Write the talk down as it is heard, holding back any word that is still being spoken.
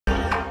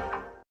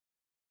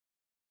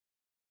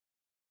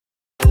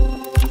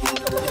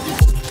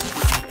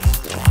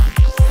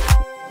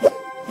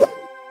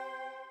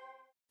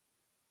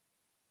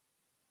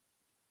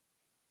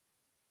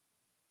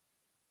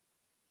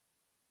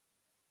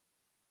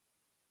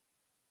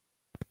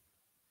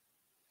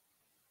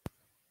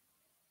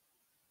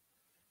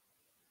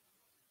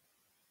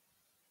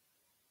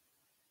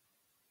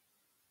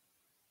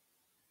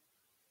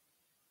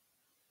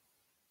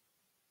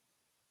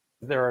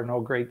there are no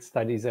great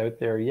studies out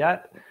there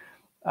yet.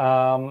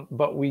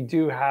 But we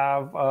do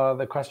have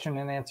the question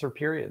and answer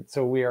period.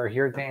 So we are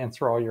here to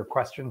answer all your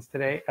questions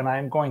today. And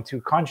I'm going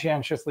to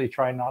conscientiously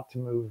try not to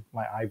move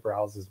my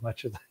eyebrows as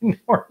much as I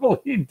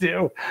normally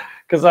do,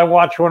 because I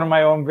watch one of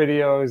my own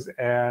videos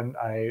and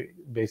I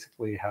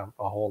basically have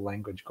a whole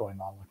language going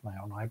on with my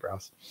own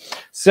eyebrows.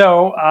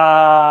 So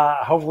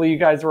hopefully you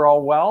guys are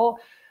all well.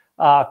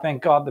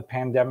 Thank God the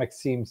pandemic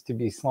seems to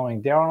be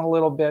slowing down a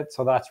little bit.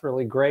 So that's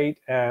really great.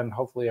 And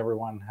hopefully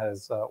everyone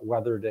has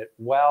weathered it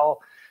well.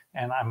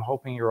 And I'm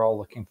hoping you're all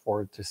looking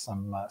forward to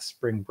some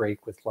spring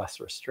break with less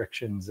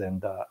restrictions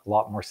and a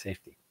lot more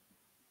safety.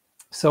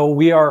 So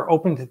we are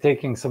open to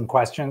taking some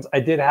questions.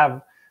 I did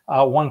have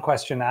one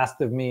question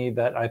asked of me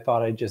that I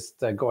thought I'd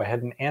just go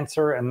ahead and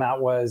answer. And that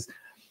was,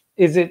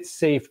 is it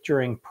safe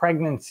during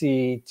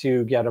pregnancy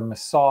to get a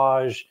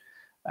massage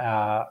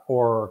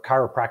or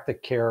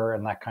chiropractic care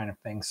and that kind of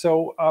thing?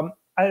 So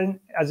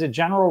as a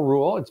general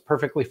rule, it's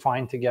perfectly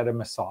fine to get a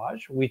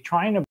massage. We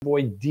try and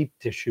avoid deep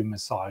tissue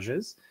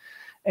massages.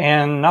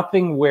 And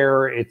nothing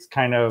where it's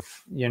kind of,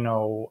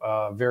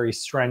 very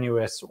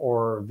strenuous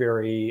or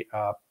very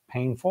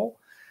painful.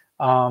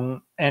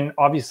 And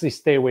obviously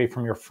stay away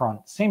from your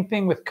front. Same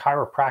thing with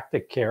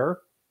chiropractic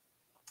care.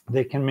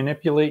 They can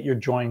manipulate your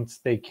joints.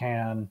 They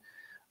can,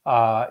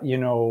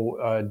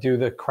 do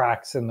the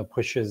cracks and the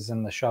pushes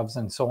and the shoves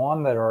and so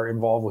on that are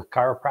involved with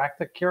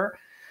chiropractic care.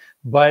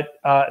 But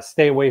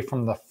stay away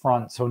from the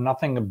front. So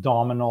nothing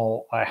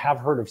abdominal. I have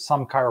heard of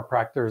some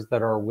chiropractors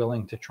that are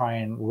willing to try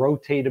and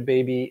rotate a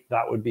baby.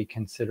 That would be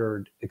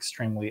considered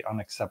extremely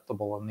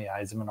unacceptable in the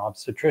eyes of an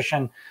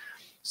obstetrician.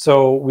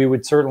 So we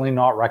would certainly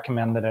not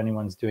recommend that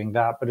anyone's doing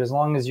that. But as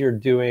long as you're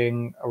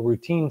doing a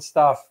routine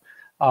stuff,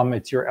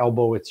 it's your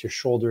elbow, it's your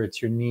shoulder,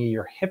 it's your knee,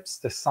 your hips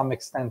to some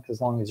extent, as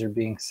long as you're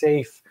being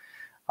safe.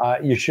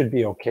 You should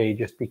be okay.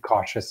 Just be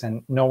cautious,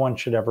 and no one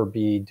should ever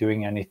be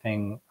doing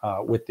anything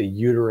with the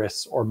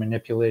uterus or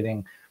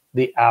manipulating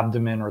the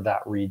abdomen or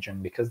that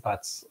region, because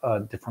that's a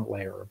different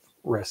layer of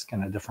risk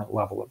and a different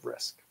level of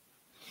risk.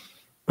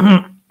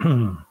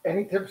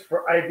 Any tips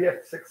for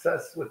IVF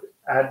success with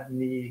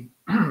adenomyosis?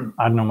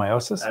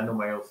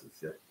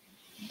 Adenomyosis,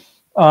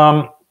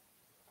 yeah.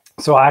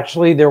 So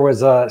actually, there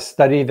was a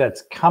study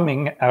that's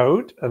coming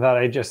out that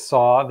I just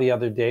saw the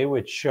other day,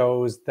 which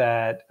shows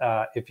that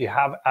if you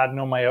have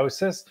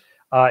adenomyosis,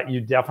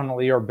 you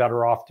definitely are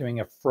better off doing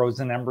a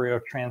frozen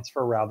embryo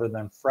transfer rather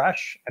than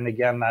fresh. And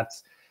again,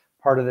 that's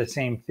part of the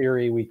same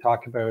theory we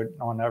talk about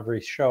on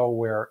every show,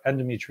 where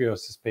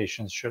endometriosis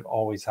patients should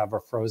always have a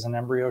frozen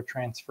embryo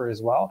transfer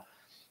as well.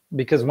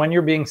 Because when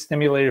you're being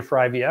stimulated for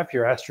IVF,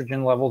 your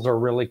estrogen levels are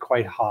really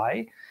quite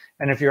high.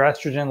 And if your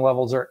estrogen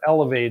levels are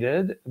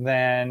elevated,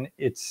 then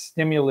it's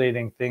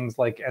stimulating things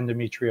like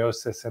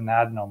endometriosis and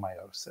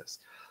adenomyosis.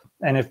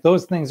 And if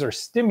those things are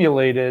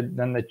stimulated,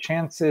 then the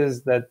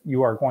chances that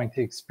you are going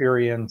to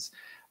experience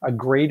a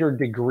greater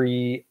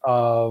degree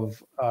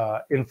of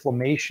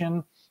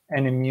inflammation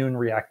and immune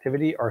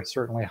reactivity are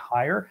certainly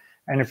higher.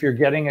 And if you're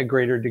getting a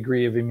greater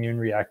degree of immune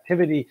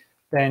reactivity,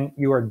 then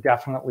you are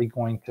definitely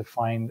going to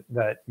find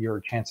that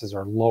your chances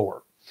are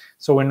lower.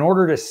 So in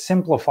order to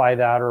simplify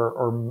that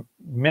or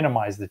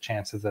minimize the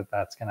chances that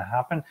that's going to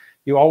happen,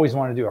 you always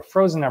want to do a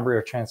frozen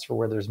embryo transfer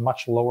where there's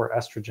much lower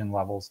estrogen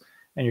levels,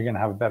 and you're going to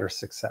have better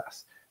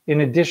success.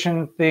 In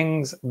addition,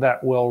 things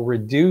that will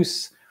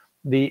reduce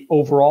the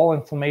overall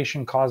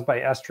inflammation caused by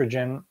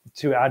estrogen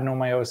to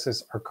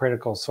adenomyosis are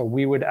critical. So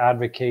we would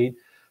advocate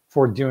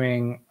for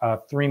doing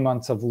 3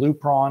 months of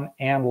Lupron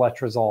and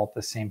letrozole at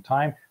the same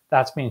time.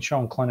 That's being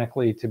shown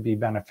clinically to be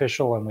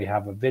beneficial, and we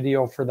have a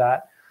video for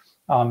that.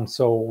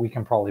 So we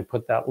can probably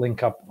put that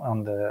link up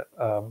on the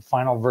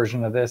final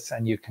version of this,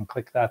 and you can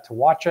click that to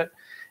watch it.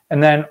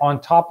 And then on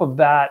top of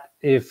that,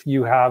 if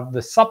you have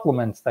the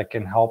supplements that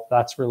can help,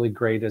 that's really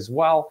great as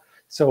well.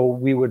 So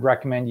we would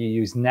recommend you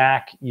use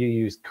NAC, you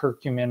use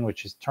curcumin,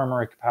 which is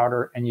turmeric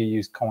powder, and you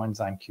use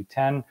coenzyme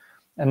Q10.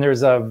 And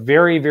there's a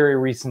very, very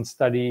recent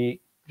study,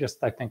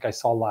 just I think I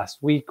saw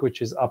last week,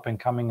 which is up and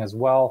coming as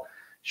well,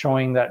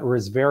 showing that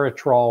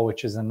resveratrol,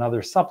 which is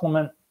another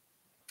supplement,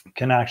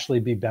 can actually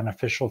be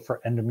beneficial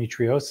for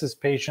endometriosis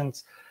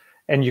patients.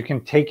 And you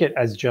can take it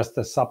as just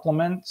a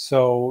supplement.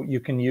 So you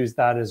can use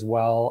that as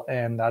well.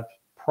 And that's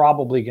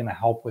probably going to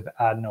help with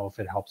adeno if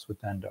it helps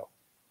with endo.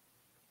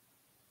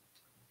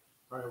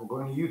 All right, we're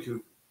going to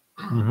YouTube.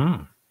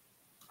 Mm-hmm.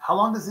 How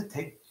long does it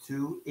take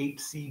to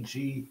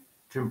HCG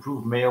to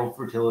improve male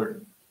fertility?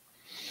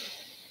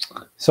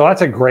 So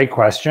that's a great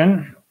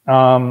question.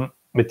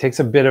 It takes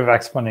a bit of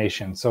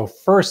explanation. So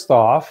first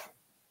off,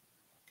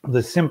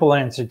 the simple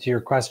answer to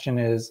your question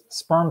is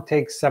sperm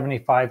takes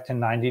 75 to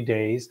 90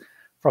 days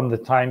from the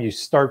time you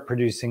start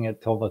producing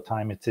it till the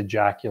time it's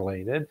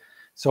ejaculated.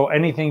 So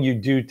anything you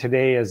do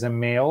today as a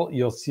male,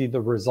 you'll see the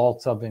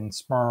results of in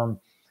sperm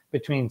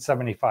between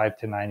 75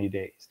 to 90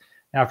 days.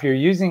 Now, if you're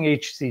using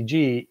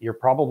HCG, you're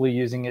probably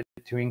using it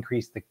to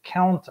increase the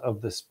count of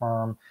the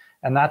sperm,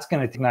 and that's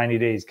going to take 90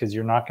 days because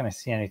you're not going to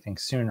see anything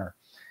sooner.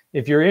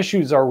 If your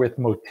issues are with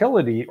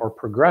motility or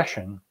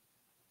progression,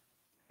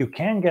 You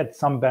can get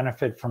some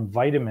benefit from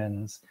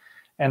vitamins,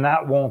 and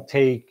that won't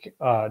take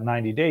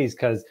 90 days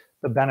because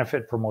the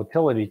benefit for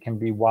motility can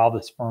be while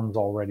the sperm's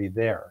already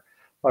there.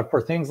 But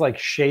for things like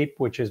shape,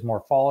 which is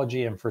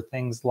morphology, and for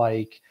things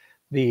like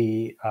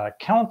the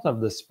count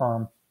of the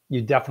sperm,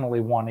 you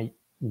definitely want to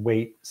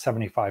wait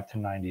 75 to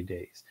 90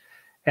 days.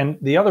 And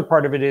the other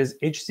part of it is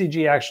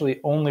HCG actually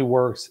only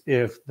works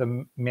if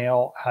the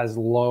male has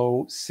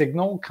low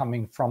signal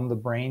coming from the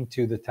brain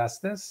to the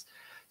testis.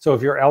 So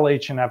if your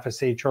LH and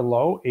FSH are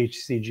low,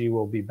 HCG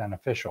will be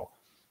beneficial.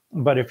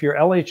 But if your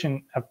LH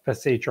and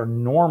FSH are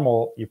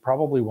normal, you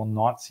probably will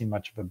not see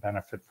much of a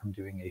benefit from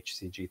doing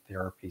HCG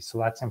therapy. So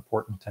that's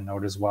important to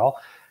note as well,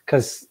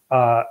 because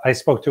I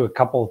spoke to a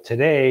couple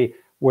today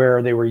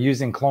where they were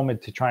using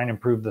Clomid to try and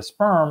improve the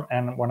sperm.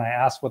 And when I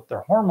asked what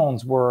their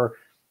hormones were,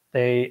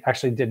 they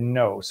actually didn't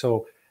know.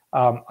 So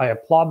I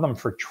applaud them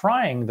for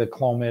trying the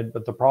Clomid,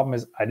 but the problem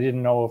is I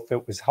didn't know if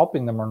it was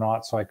helping them or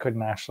not. So I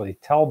couldn't actually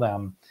tell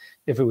them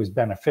if it was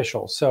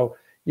beneficial. So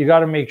you got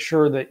to make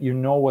sure that you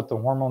know what the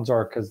hormones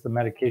are, because the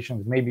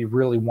medications may be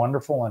really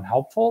wonderful and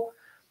helpful,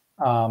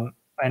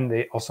 and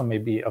they also may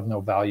be of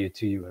no value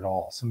to you at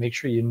all. So make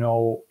sure you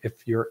know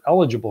if you're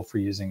eligible for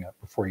using it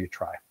before you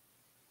try.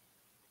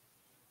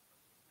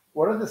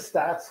 What are the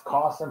stats,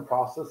 costs, and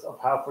process of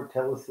how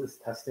Fertility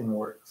testing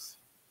works?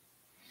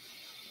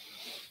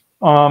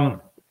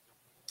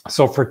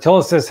 So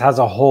Fertility has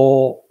a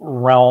whole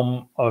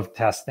realm of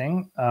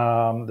testing.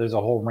 There's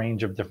a whole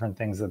range of different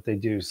things that they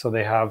do. So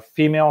they have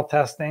female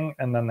testing,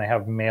 and then they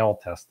have male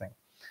testing.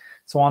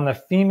 So on the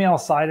female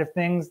side of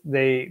things,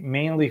 they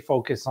mainly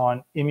focus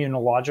on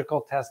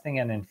immunological testing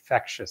and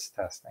infectious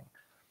testing.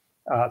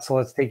 So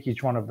let's take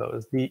each one of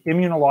those. The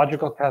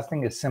immunological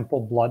testing is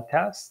simple blood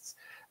tests,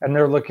 and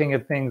they're looking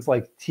at things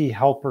like T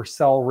helper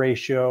cell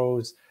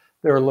ratios.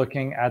 They're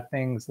looking at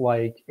things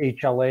like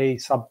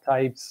HLA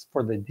subtypes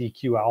for the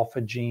DQ alpha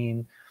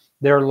gene.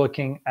 They're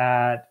looking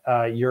at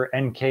your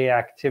NK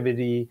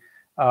activity.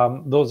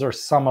 Those are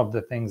some of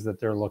the things that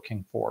they're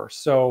looking for.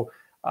 So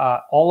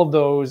all of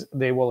those,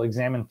 they will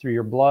examine through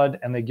your blood,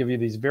 and they give you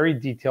these very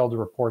detailed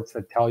reports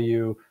that tell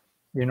you,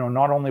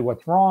 not only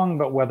what's wrong,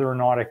 but whether or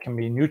not it can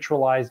be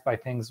neutralized by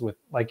things with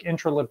like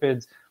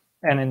intralipids.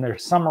 And in their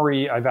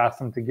summary, I've asked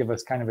them to give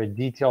us kind of a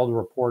detailed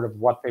report of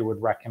what they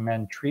would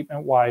recommend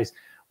treatment-wise,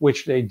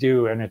 which they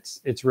do, and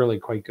it's really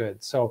quite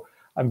good. So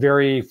I'm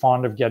very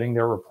fond of getting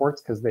their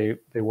reports because they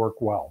work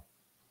well.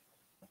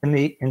 In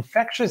the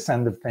infectious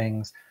end of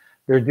things,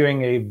 they're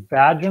doing a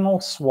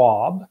vaginal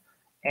swab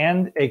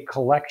and a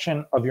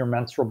collection of your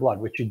menstrual blood,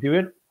 which you do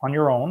it on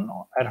your own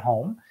at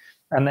home,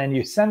 and then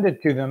you send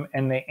it to them,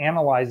 and they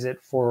analyze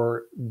it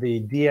for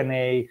the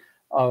DNA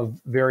of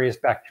various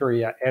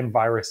bacteria and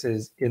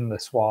viruses in the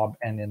swab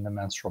and in the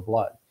menstrual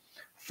blood.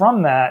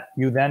 From that,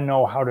 you then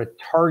know how to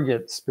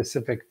target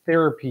specific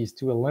therapies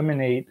to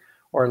eliminate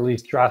or at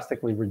least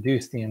drastically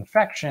reduce the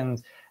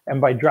infections. And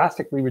by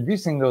drastically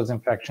reducing those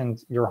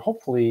infections, you're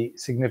hopefully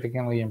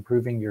significantly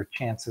improving your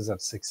chances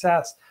of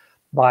success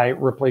by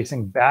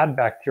replacing bad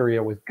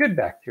bacteria with good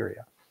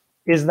bacteria.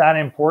 Is that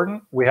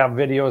important? We have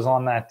videos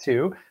on that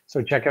too.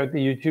 So check out the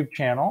YouTube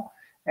channel.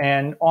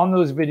 And on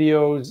those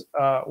videos,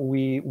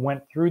 we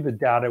went through the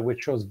data,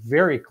 which shows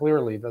very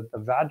clearly that the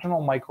vaginal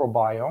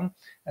microbiome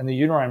and the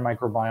uterine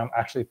microbiome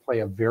actually play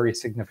a very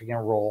significant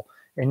role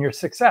in your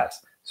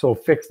success. So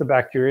fix the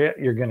bacteria,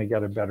 you're going to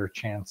get a better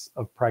chance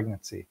of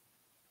pregnancy.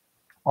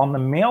 On the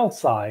male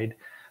side,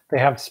 they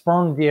have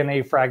sperm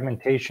DNA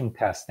fragmentation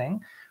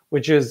testing,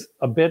 which is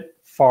a bit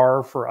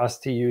far for us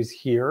to use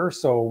here.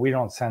 So we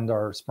don't send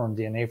our sperm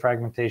DNA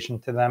fragmentation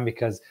to them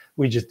because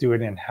we just do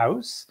it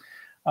in-house.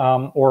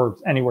 Or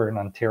anywhere in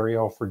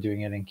Ontario for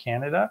doing it in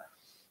Canada.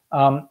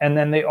 And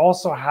then they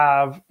also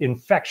have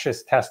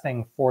infectious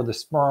testing for the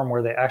sperm,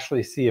 where they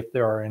actually see if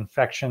there are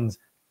infections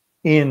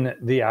in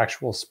the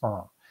actual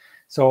sperm.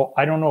 So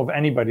I don't know of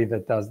anybody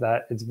that does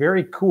that. It's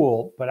very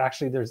cool, but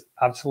actually there's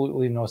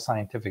absolutely no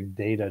scientific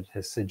data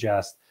to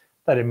suggest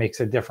that it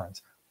makes a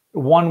difference.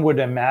 One would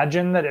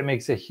imagine that it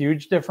makes a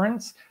huge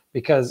difference,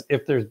 because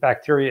if there's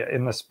bacteria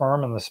in the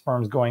sperm and the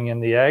sperm's going in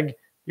the egg,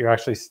 you're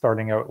actually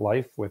starting out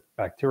life with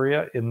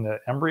bacteria in the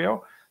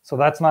embryo. So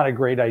that's not a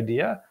great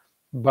idea,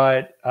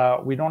 but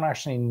we don't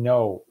actually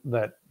know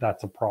that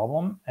that's a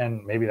problem.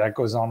 And maybe that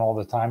goes on all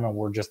the time and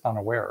we're just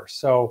unaware.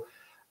 So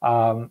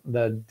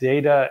the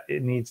data,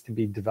 it needs to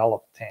be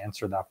developed to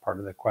answer that part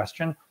of the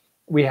question.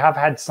 We have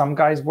had some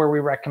guys where we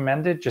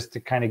recommend it just to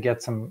kind of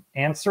get some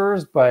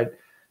answers, but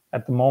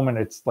at the moment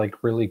it's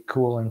like really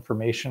cool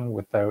information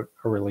without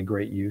a really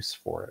great use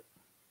for it.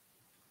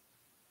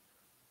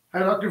 Hi,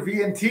 Dr.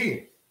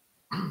 VNT.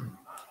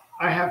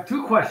 I have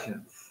two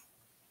questions.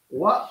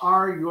 What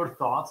are your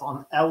thoughts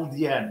on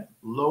LDN,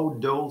 low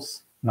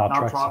dose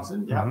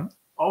naltrexone? Yeah. Mm-hmm.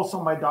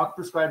 Also, my doctor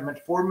prescribed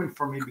metformin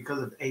for me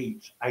because of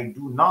age. I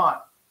do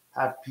not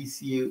have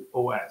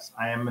PCOS.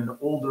 I am an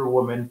older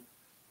woman.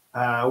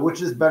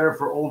 Which is better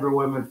for older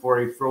women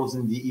for a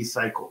frozen DE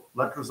cycle?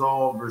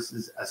 Letrozole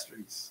versus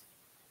estradiol?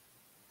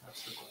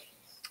 That's the question.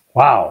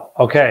 Wow.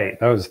 Okay.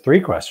 That was 3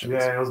 questions.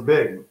 Yeah, it was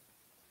big.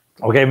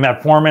 Okay,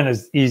 metformin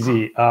is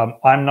easy.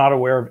 I'm not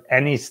aware of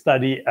any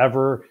study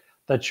ever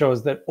that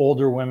shows that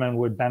older women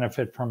would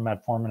benefit from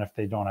metformin if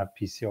they don't have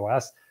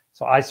PCOS.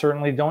 So I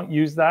certainly don't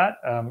use that.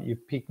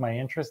 You've piqued my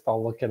interest.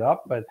 I'll look it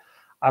up, but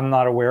I'm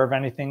not aware of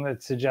anything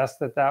that suggests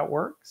that that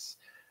works.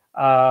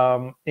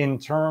 In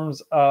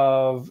terms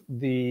of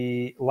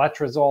the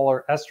letrozole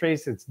or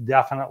estrase, it's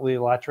definitely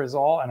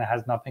letrozole, and it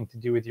has nothing to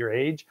do with your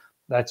age.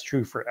 That's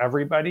true for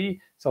everybody.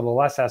 So the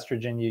less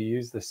estrogen you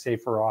use, the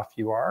safer off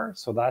you are.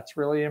 So that's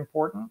really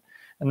important.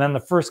 And then the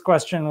first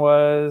question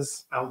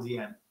was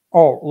LDN.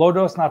 Oh, low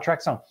dose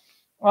naltrexone.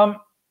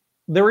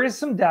 There is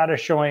some data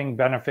showing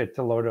benefit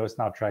to low dose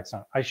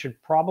naltrexone. I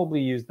should probably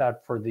use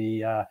that for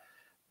the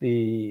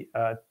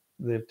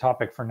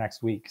topic for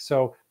next week.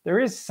 So there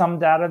is some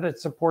data that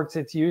supports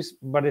its use,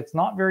 but it's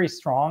not very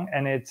strong,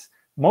 and it's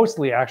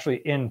mostly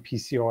actually in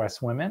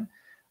PCOS women.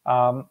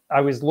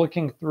 I was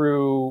looking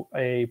through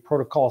a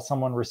protocol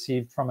someone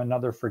received from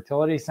another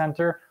fertility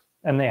center,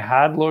 and they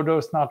had low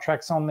dose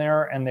naltrexone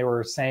there, and they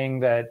were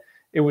saying that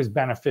it was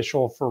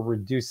beneficial for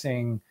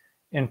reducing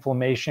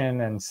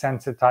inflammation and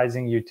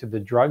sensitizing you to the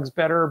drugs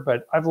better.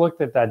 But I've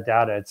looked at that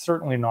data. It's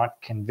certainly not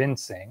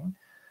convincing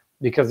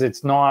because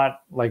it's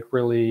not like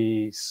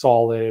really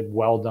solid,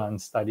 well done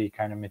study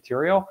kind of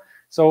material.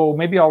 So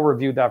maybe I'll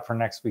review that for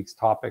next week's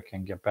topic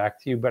and get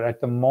back to you. But at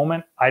the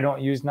moment, I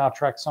don't use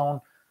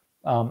naltrexone.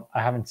 I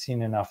haven't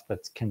seen enough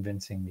that's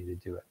convincing me to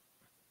do it.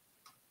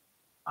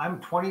 I'm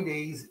 20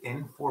 days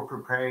in for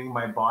preparing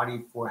my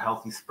body for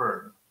healthy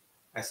sperm.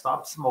 I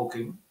stopped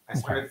smoking. I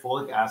started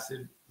folic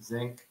acid,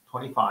 zinc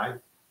 25,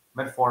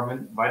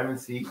 metformin, vitamin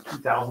C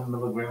 2,000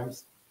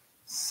 milligrams,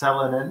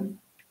 selenin,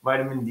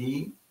 vitamin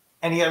D.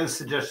 Any other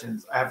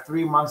suggestions? I have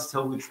 3 months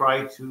till we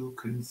try to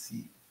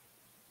conceive.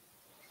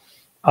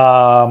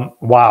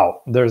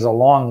 Wow, there's a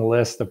long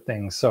list of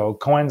things. So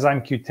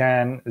coenzyme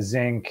Q10,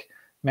 zinc,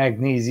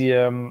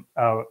 magnesium,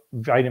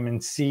 vitamin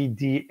C,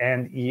 D,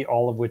 and E,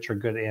 all of which are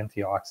good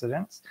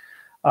antioxidants.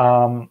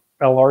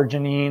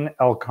 L-arginine,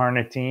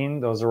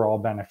 L-carnitine, those are all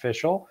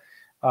beneficial.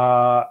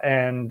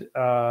 And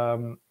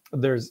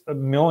there's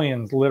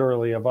millions,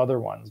 literally, of other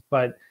ones.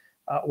 But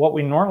what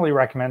we normally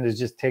recommend is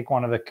just take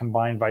one of the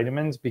combined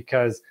vitamins,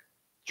 because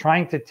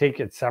trying to take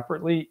it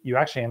separately, you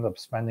actually end up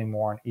spending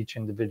more on each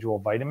individual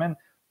vitamin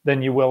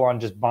than you will on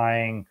just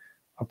buying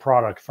a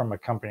product from a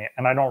company.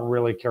 And I don't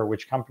really care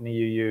which company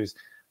you use,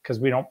 because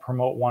we don't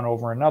promote one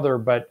over another,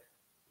 but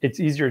it's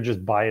easier to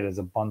just buy it as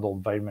a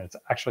bundled vitamin. It's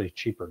actually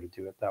cheaper to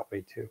do it that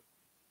way too.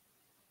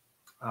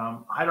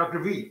 Hi, Dr.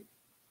 V.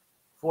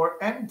 For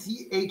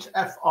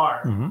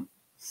MTHFR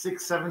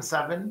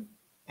 677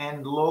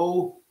 and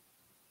low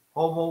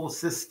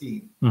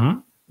homocysteine,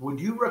 would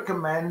you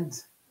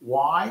recommend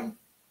Y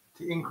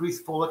to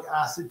increase folic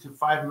acid to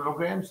 5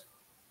 milligrams,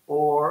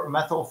 or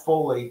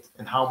methylfolate,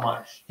 and how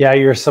much? Yeah,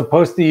 you're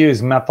supposed to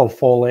use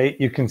methylfolate.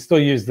 You can still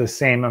use the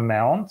same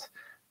amount,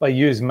 but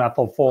use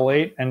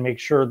methylfolate and make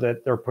sure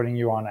that they're putting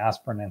you on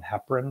aspirin and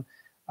heparin,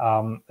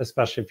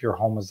 especially if you're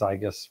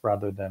homozygous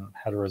rather than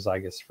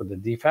heterozygous for the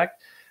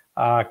defect,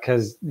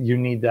 because you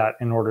need that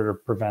in order to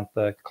prevent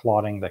the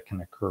clotting that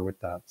can occur with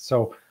that.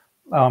 So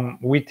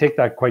we take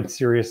that quite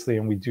seriously,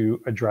 and we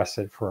do address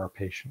it for our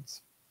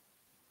patients.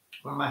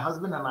 When my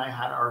husband and I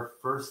had our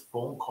first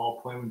phone call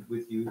appointment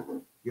with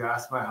you, you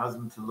asked my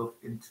husband to look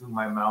into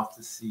my mouth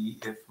to see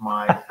if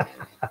my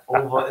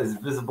ova is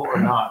visible or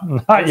not.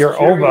 Not your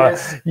ova,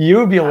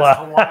 uvula. As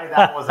to why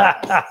that was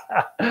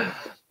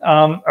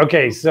asked.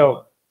 Okay,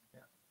 so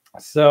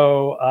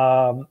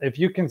if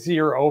you can see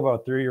your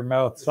ova through your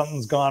mouth,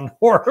 something's gone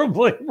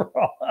horribly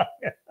wrong.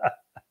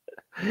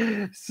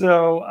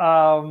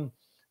 So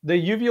the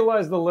uvula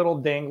is the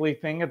little dangly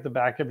thing at the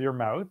back of your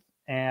mouth,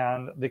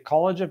 and the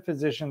College of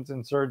Physicians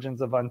and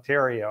Surgeons of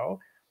Ontario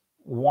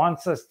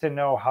wants us to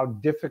know how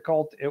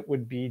difficult it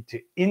would be to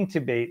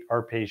intubate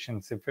our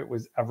patients if it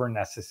was ever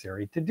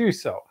necessary to do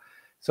so.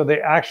 So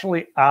they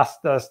actually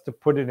asked us to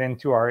put it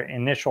into our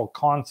initial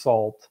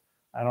consult.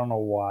 I don't know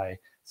why,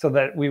 so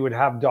that we would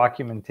have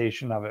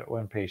documentation of it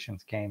when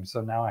patients came.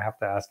 So now I have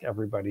to ask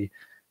everybody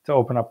to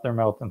open up their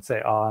mouth and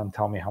say, and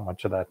tell me how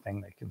much of that thing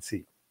they can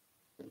see.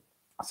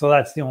 So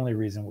that's the only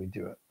reason we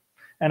do it.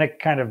 And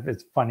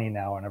it's funny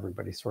now, and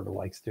everybody sort of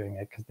likes doing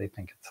it because they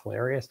think it's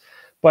hilarious.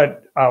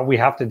 But we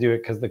have to do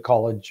it because the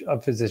College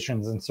of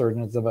Physicians and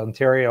Surgeons of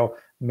Ontario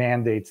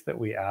mandates that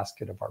we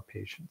ask it of our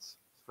patients.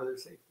 For their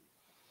safety.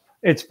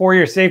 It's for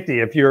your safety.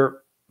 If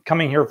you're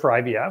coming here for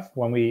IVF,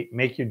 when we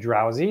make you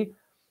drowsy,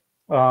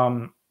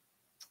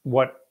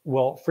 what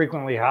will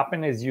frequently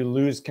happen is you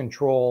lose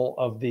control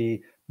of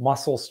the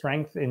muscle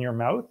strength in your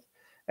mouth,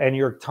 and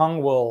your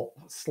tongue will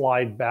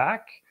slide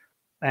back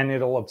and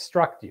it'll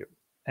obstruct you.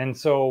 And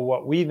so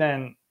what we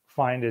then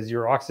find is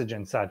your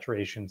oxygen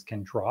saturations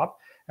can drop,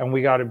 and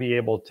we got to be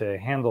able to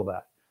handle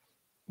that.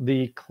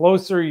 The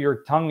closer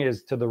your tongue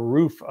is to the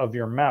roof of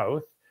your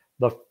mouth,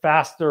 the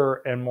faster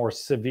and more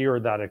severe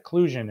that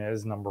occlusion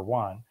is, number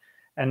one.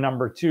 And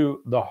number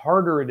two, the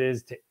harder it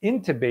is to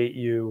intubate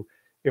you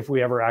if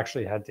we ever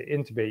actually had to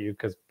intubate you,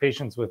 because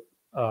patients with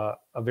a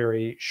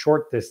very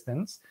short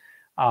distance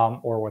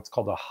or what's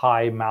called a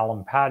high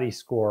Mallampati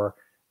score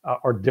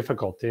are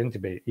difficult to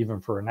intubate, even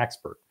for an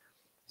expert.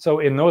 So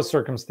in those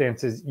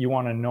circumstances, you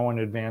want to know in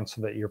advance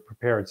so that you're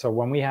prepared. So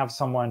when we have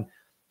someone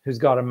who's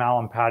got a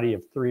Mallampati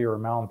of 3 or a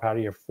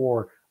Mallampati of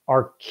 4,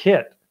 our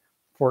kit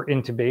for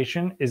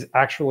intubation is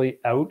actually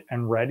out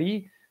and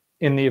ready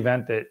in the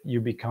event that you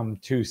become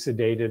too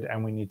sedated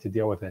and we need to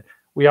deal with it.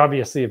 We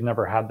obviously have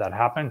never had that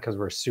happen because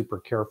we're super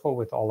careful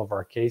with all of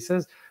our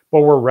cases,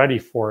 but we're ready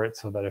for it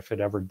so that if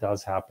it ever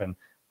does happen,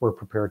 we're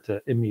prepared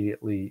to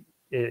immediately,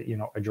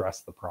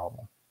 address the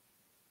problem.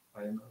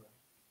 I didn't know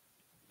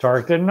that.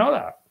 Tarek didn't know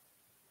that.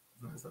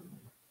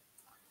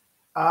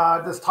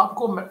 Does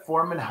topical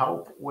metformin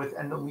help with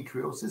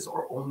endometriosis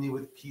or only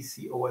with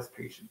PCOS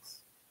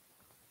patients?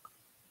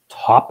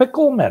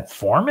 Topical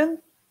metformin?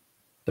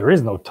 There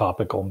is no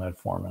topical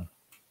metformin.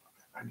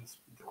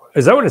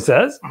 Is that what it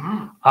says?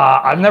 Mm-hmm.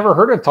 I've never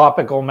heard of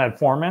topical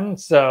metformin,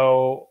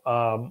 so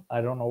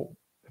I don't know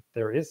if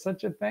there is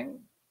such a thing.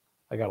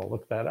 I got to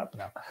look that up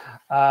now.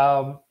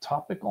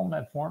 Topical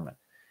metformin.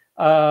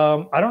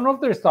 I don't know if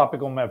there's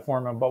topical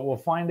metformin, but we'll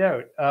find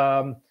out.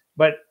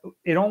 But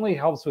it only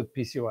helps with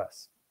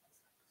PCOS.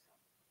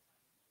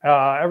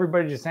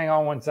 Everybody just hang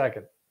on 1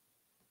 second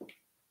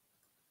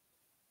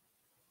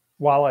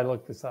while I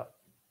look this up.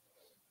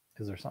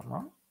 Is there something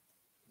wrong?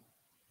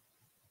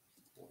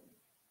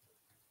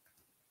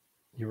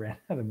 You ran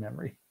out of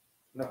memory?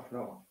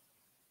 No.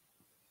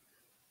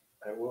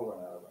 I will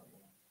run out of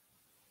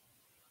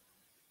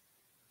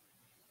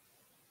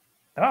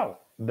memory. Oh,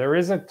 there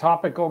is a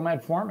topical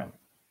metformin.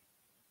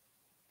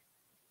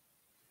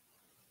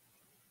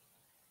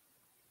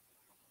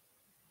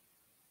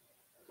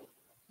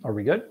 Are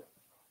we good?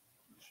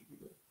 Should be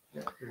good.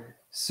 Yeah.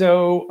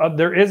 So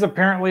there is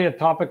apparently a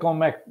topical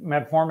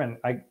metformin.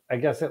 I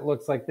guess it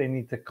looks like they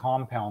need to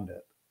compound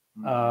it.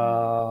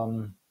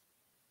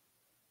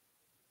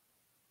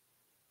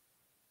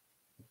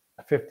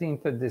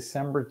 15th of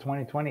December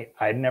 2020.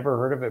 I'd never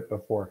heard of it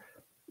before.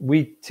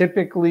 We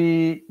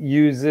typically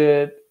use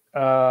it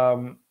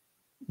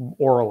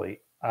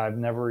orally. I've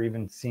never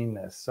even seen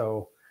this.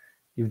 So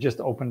you've just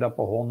opened up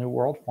a whole new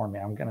world for me.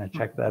 I'm going to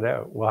check that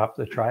out. We'll have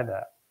to try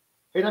that.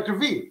 Hey, Dr.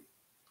 V,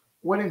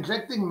 when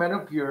injecting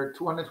Menopur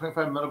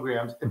 225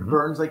 milligrams, it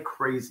burns like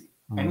crazy.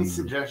 Any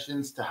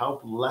suggestions to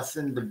help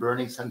lessen the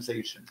burning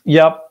sensation?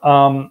 Yep.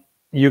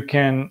 You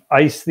can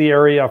ice the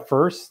area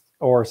first,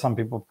 or some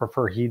people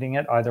prefer heating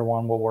it. Either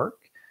one will work.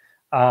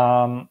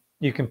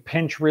 You can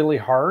pinch really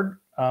hard.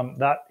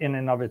 That in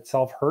and of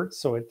itself hurts,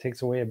 so it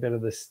takes away a bit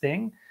of the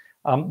sting.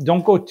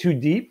 Don't go too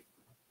deep.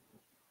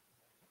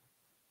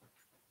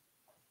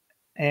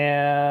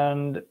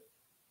 And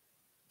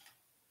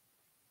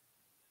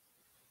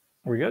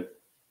we're good.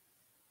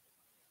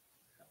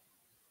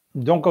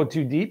 Don't go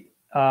too deep,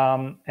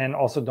 and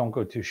also don't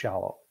go too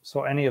shallow.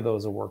 So any of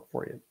those will work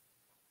for you.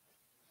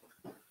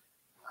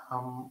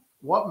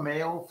 What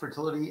male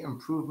fertility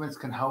improvements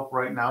can help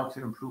right now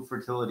to improve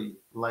fertility,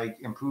 like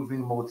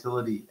improving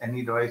motility? Any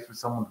advice for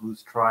someone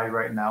who's tried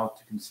right now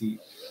to conceive?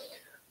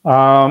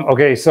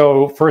 Okay,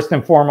 so first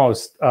and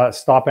foremost,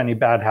 stop any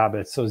bad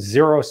habits. So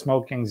 0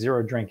 smoking,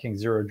 0 drinking,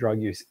 0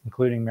 drug use,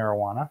 including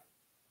marijuana.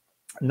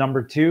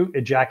 Number 2,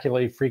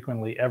 ejaculate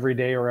frequently, every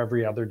day or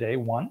every other day,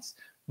 once,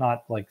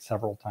 not like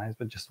several times,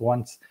 but just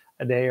once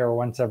a day or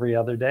once every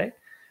other day.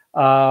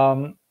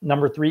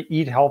 Number 3,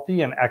 eat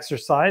healthy and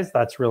exercise.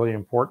 That's really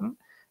important.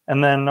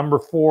 And then number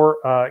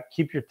 4,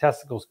 keep your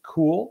testicles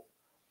cool.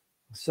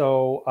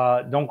 So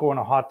don't go in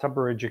a hot tub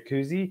or a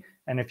jacuzzi.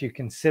 And if you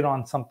can sit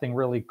on something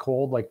really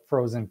cold, like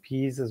frozen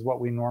peas is what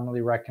we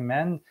normally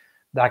recommend,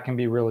 that can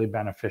be really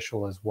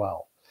beneficial as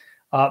well.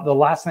 The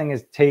last thing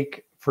is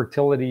take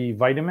fertility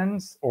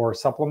vitamins or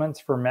supplements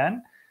for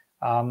men,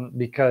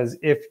 because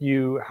if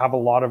you have a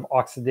lot of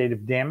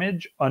oxidative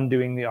damage,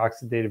 undoing the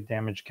oxidative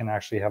damage can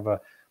actually have a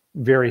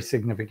very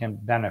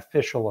significant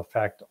beneficial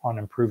effect on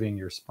improving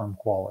your sperm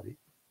quality.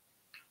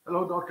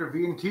 Hello, Dr.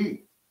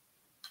 V&T.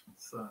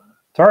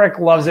 Tarek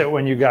loves it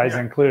when you guys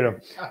include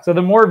him. So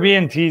the more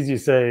V&Ts you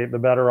say, the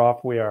better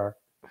off we are.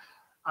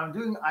 I'm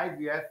doing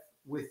IVF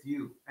with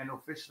you and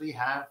officially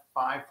have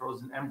 5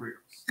 frozen embryos.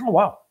 Oh,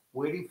 wow.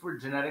 Waiting for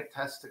genetic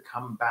tests to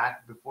come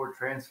back before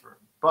transfer.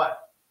 But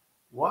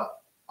what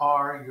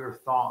are your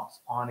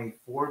thoughts on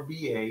a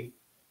 4BA,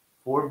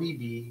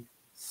 4BB,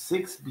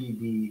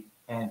 6BB,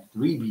 and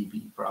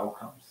 3BB for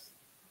outcomes?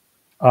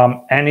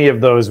 Any of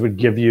those would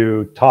give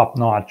you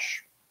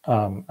top-notch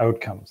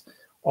outcomes.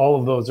 All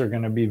of those are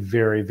going to be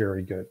very,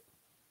 very good.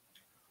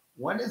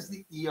 When is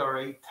the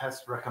ERA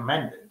test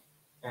recommended,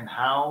 and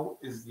how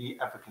is the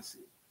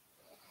efficacy?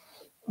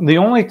 The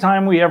only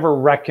time we ever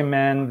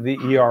recommend the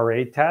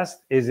ERA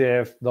test is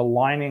if the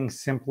lining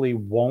simply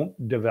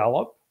won't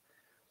develop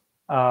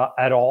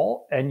at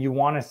all, and you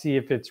want to see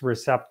if it's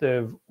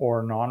receptive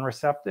or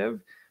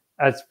non-receptive.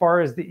 As far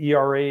as the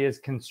ERA is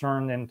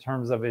concerned in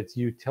terms of its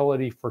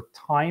utility for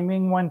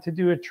timing when to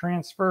do a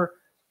transfer,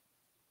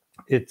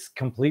 it's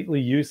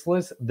completely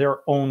useless.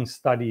 Their own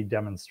study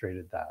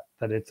demonstrated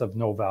that it's of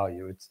no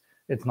value.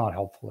 It's not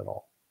helpful at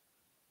all.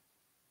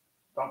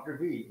 Dr.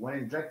 V, when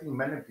injecting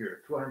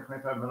Menopur,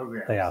 225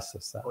 milligrams. They asked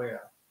us that. Oh, yeah.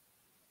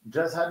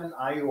 Just had an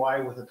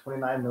IUI with a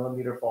 29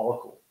 millimeter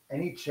follicle.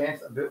 Any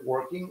chance of it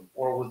working,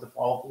 or was the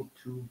follicle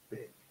too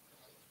big?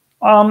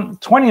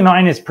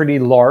 29 is pretty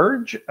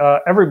large.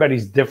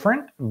 Everybody's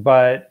different,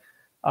 but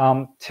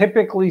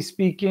typically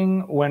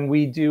speaking, when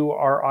we do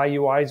our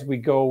IUIs, we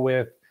go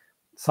with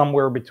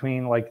somewhere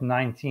between like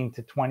 19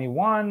 to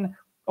 21.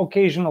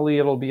 Occasionally,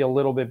 it'll be a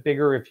little bit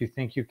bigger if you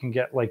think you can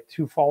get like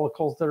 2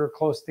 follicles that are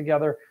close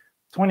together.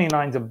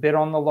 29 is a bit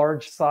on the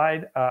large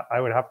side. I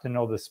would have to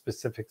know the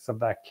specifics of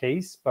that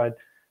case, but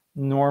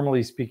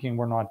normally speaking,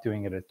 we're not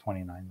doing it at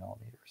 29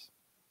 millimeters.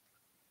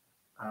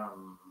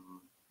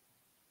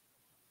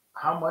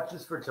 How much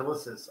is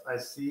Fertility? I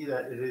see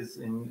that it is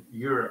in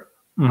Europe.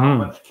 Mm-hmm. How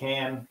much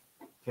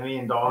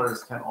Canadian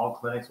dollars can all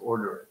clinics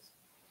order it?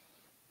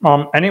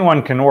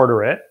 Anyone can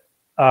order it.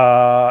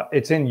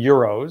 It's in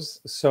euros.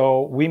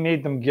 So we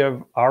made them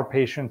give our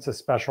patients a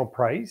special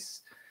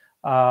price.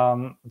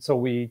 So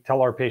we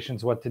tell our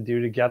patients what to do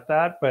to get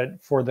that.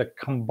 But for the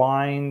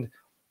combined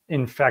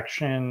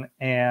infection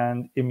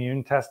and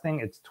immune testing,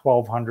 it's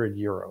 1,200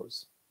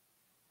 euros.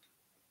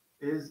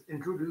 Is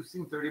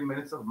introducing 30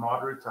 minutes of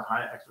moderate to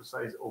high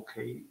exercise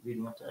okay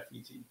leading up to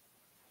FET?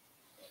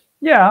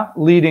 Yeah,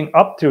 leading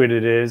up to it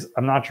is.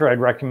 I'm not sure I'd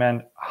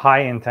recommend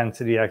high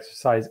intensity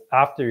exercise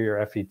after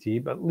your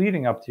FET, but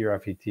leading up to your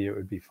FET, it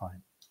would be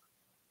fine.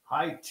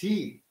 High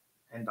T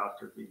and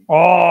Dr. V.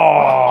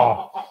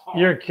 Oh,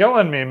 you're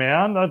killing me,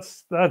 man.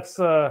 That's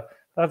a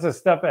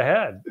step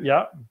ahead.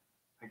 Yeah.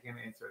 I can't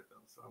answer it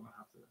though, so I'm gonna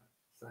have to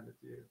send it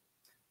to you.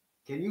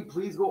 Can you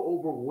please go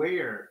over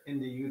where in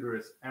the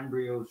uterus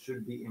embryos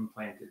should be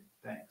implanted?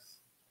 Thanks.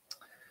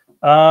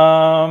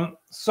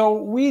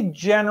 So we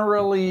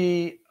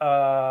generally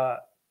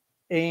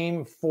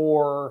aim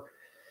for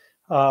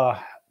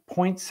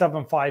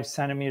 0.75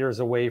 centimeters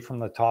away from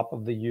the top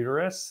of the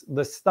uterus.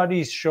 The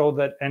studies show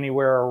that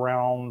anywhere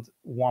around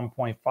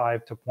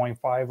 1.5 to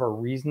 0.5 are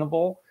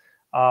reasonable.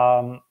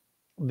 The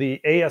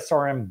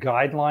ASRM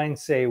guidelines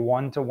say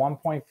 1 to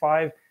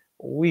 1.5.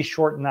 We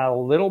shorten that a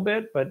little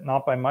bit, but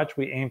not by much.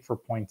 We aim for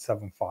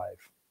 0.75.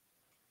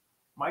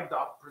 My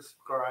doc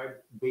prescribed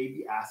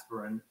baby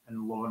aspirin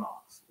and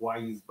Lovenox. Why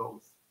use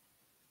both?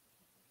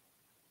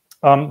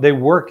 They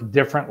work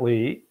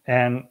differently,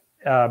 and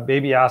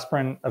baby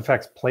aspirin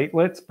affects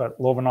platelets, but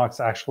Lovenox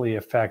actually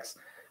affects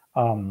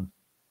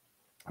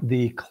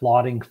the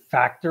clotting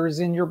factors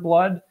in your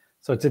blood.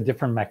 So it's a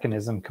different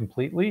mechanism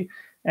completely.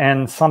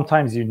 And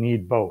sometimes you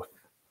need both.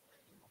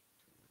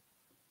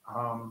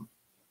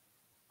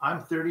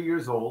 I'm 30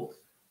 years old.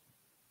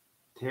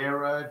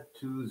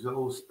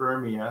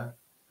 Teratozospermia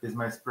is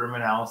my sperm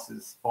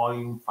analysis,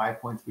 volume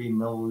 5.3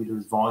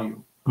 milliliters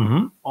volume.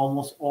 Mm-hmm.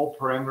 Almost all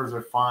parameters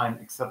are fine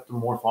except the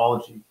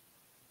morphology.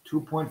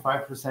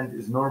 2.5%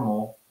 is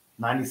normal,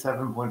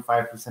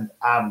 97.5%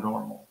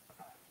 abnormal,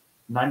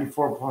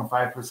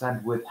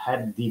 94.5% with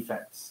head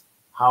defects.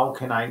 How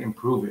can I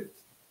improve it?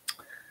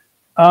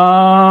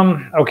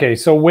 Okay,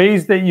 so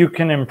ways that you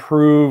can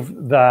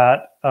improve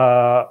that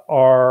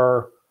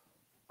are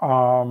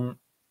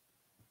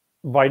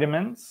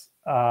vitamins.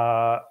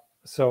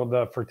 So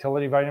the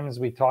fertility vitamins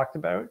we talked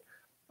about,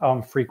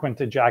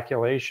 frequent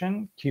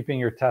ejaculation, keeping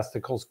your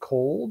testicles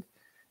cold,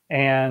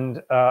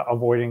 and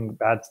avoiding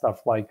bad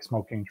stuff like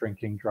smoking,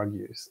 drinking, drug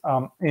use.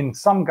 In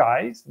some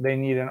guys, they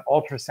need an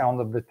ultrasound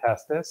of the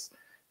testis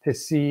to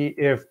see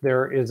if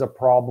there is a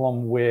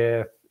problem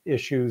with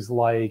issues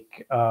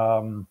like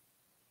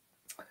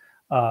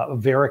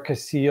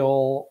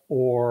varicocele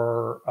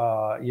or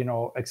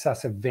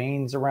excessive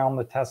veins around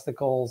the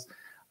testicles,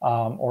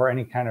 or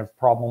any kind of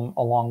problem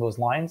along those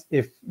lines.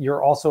 If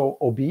you're also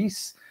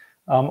obese,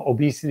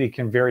 obesity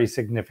can very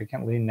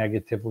significantly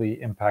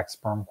negatively impact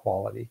sperm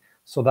quality.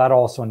 So that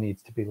also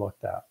needs to be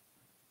looked at.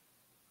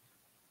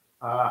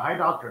 Hi,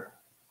 doctor.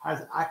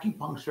 Has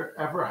acupuncture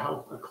ever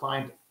helped a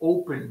client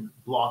open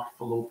blocked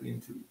fallopian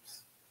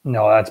tubes?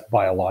 No, that's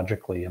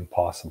biologically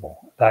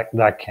impossible.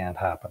 That can't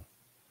happen.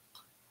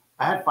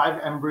 I had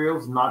 5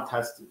 embryos not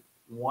tested.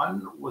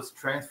 1 was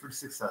transferred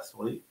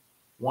successfully.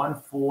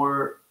 1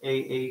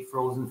 4AA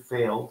frozen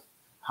failed.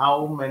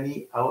 How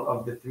many out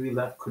of the 3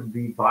 left could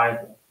be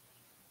viable?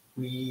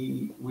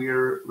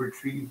 We're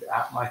retrieved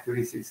at my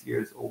 36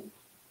 years old.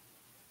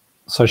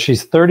 So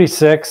she's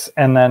 36,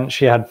 and then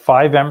she had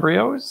 5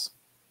 embryos?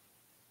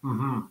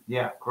 Mm-hmm.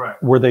 Yeah,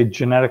 correct. Were they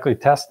genetically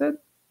tested?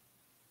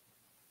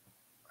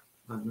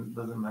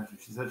 Doesn't mention.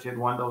 She said she had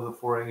 1 that was a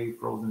 4AA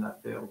frozen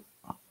that failed.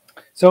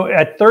 So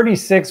at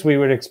 36, we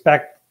would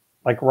expect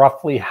like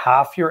roughly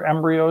half your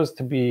embryos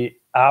to be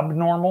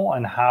abnormal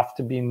and half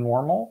to be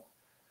normal.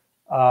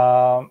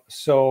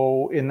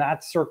 So in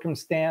that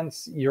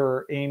circumstance,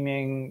 you're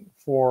aiming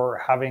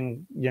for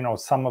having,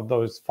 some of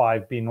those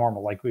 5 be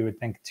normal. Like we would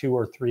think 2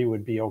 or 3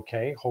 would be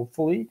okay,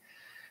 hopefully.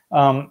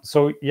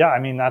 So yeah, I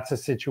mean, that's a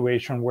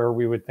situation where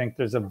we would think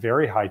there's a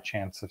very high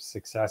chance of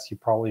success. You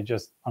probably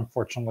just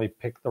unfortunately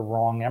picked the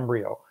wrong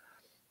embryo.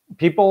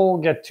 People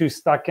get too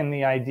stuck in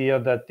the idea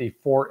that the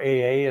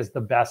 4AA is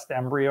the best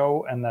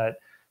embryo and that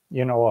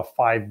you know, a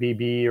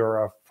 5BB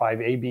or a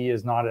 5AB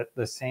is not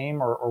the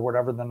same, or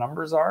whatever the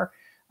numbers are.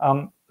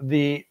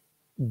 The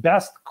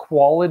best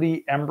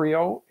quality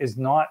embryo is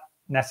not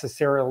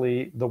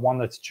necessarily the one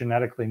that's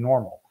genetically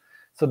normal.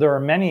 So there are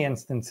many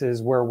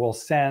instances where we'll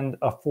send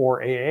a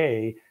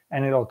 4AA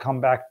and it'll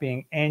come back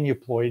being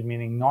aneuploid,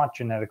 meaning not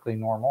genetically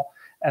normal.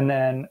 And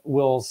then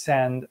we'll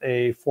send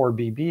a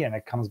 4BB and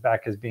it comes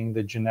back as being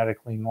the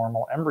genetically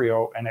normal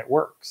embryo, and it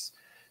works.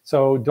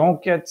 So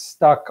don't get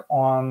stuck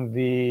on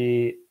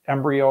the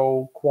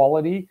embryo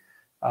quality.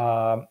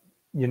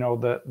 You know,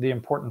 the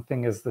important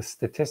thing is the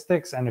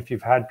statistics. And if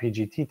you've had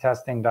PGT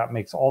testing, that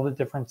makes all the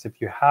difference. If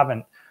you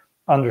haven't,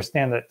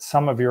 understand that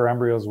some of your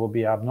embryos will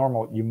be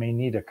abnormal. You may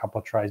need a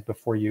couple tries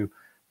before you,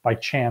 by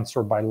chance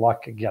or by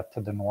luck, get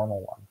to the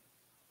normal one.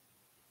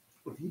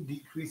 If you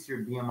decrease your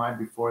BMI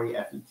before a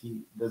FET,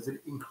 does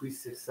it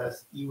increase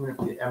success even if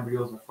the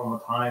embryos are from a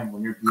time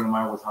when your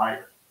BMI was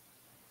higher?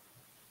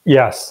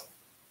 Yes,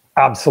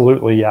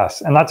 absolutely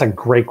yes. And that's a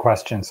great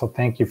question. So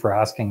thank you for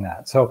asking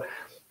that. So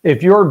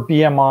if your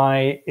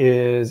BMI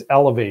is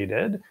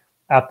elevated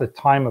at the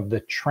time of the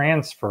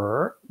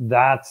transfer,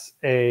 that's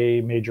a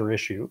major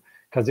issue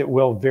because it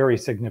will very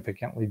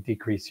significantly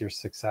decrease your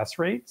success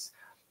rates.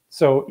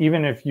 So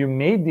even if you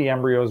made the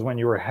embryos when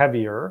you were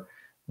heavier,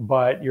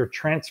 but you're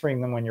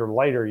transferring them when you're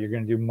lighter, you're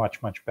going to do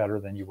much, much better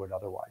than you would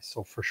otherwise.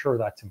 So for sure,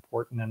 that's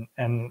important.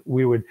 And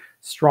we would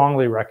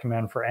strongly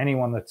recommend for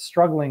anyone that's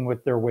struggling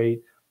with their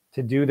weight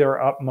to do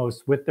their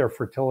utmost with their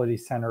fertility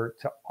center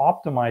to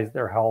optimize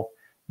their health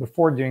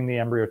before doing the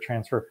embryo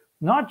transfer,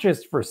 not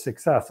just for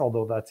success,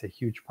 although that's a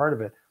huge part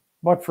of it,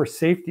 but for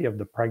safety of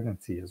the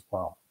pregnancy as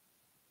well.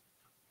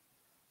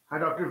 Hi,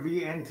 Dr.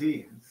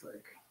 VNT. It's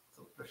like, it's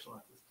official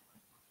at this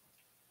point.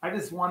 I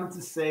just wanted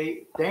to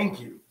say thank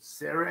you,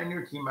 Sarah and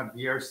your team at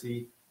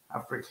VRC,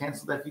 after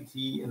canceled FET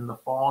in the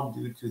fall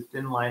due to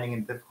thin lining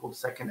and difficult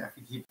second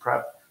FET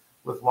prep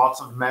with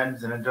lots of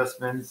meds and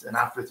adjustments. And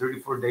after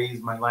 34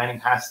 days, my lining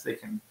has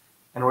thickened,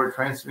 and we're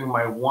transferring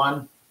my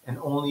one and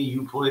only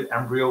euploid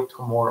embryo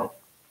tomorrow.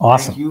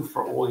 Awesome. Thank you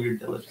for all your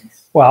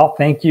diligence. Well,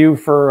 thank you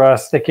for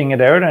sticking it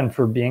out and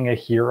for being a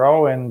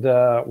hero and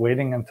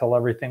waiting until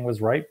everything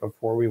was right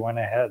before we went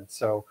ahead.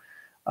 So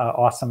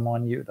awesome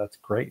on you. That's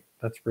great.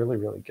 That's really,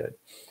 really good.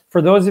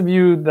 For those of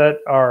you that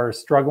are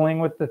struggling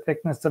with the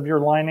thickness of your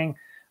lining,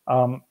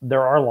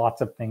 there are lots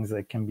of things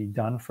that can be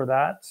done for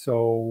that.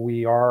 So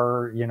we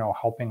are, you know,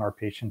 helping our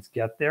patients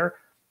get there.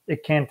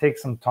 It can take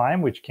some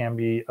time, which can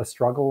be a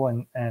struggle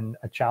and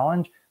a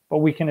challenge, but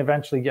we can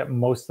eventually get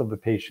most of the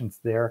patients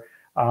there.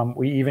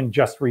 We even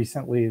just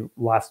recently,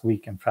 last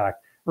week, in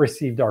fact,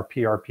 received our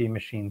PRP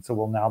machine. So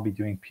we'll now be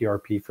doing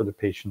PRP for the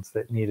patients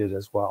that need it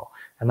as well.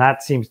 And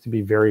that seems to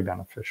be very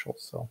beneficial.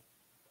 So,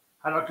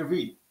 hi, Dr.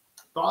 V.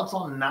 Thoughts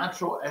on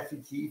natural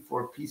FET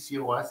for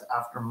PCOS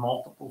after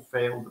multiple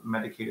failed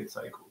medicated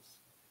cycles?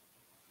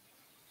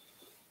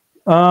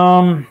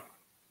 I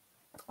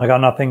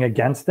got nothing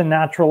against the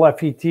natural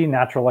FET.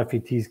 Natural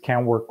FETs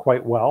can work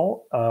quite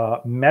well.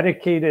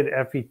 Medicated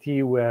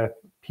FET with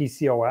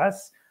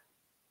PCOS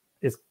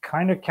is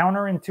kind of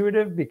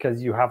counterintuitive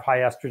because you have high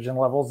estrogen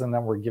levels and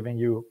then we're giving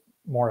you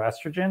more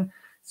estrogen.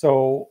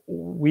 So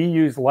we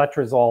use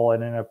letrozole,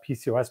 and in a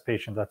PCOS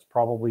patient, that's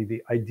probably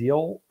the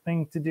ideal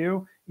thing to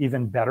do,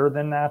 even better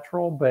than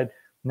natural, but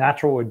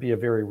natural would be a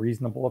very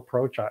reasonable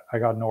approach. I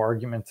got no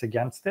arguments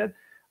against it.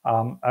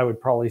 I would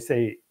probably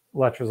say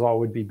letrozole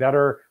would be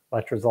better.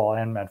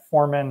 Letrozole and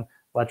metformin.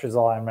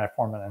 Letrozole and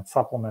metformin and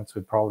supplements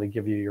would probably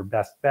give you your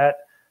best bet.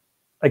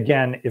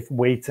 Again, if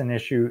weight's an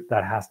issue,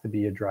 that has to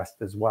be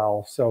addressed as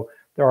well. So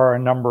there are a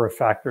number of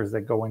factors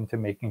that go into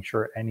making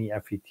sure any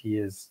FET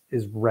is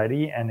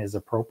ready and is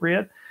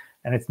appropriate.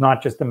 And it's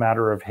not just a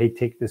matter of, hey,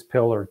 take this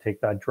pill or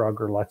take that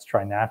drug or let's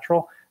try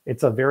natural.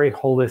 It's a very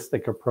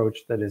holistic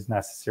approach that is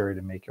necessary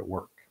to make it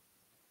work.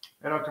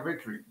 Hey, Dr.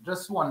 Victory,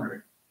 just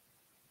wondering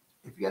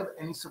if you have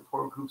any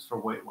support groups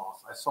for weight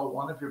loss. I saw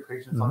one of your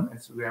patients on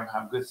Instagram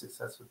have good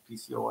success with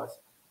PCOS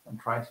and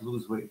trying to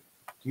lose weight.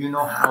 Do you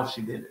know how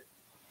she did it?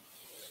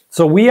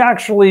 So we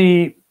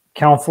actually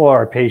counsel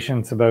our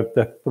patients about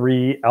the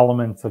 3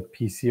 elements of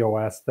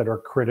PCOS that are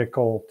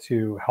critical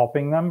to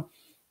helping them.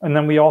 And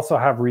then we also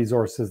have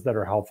resources that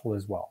are helpful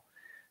as well.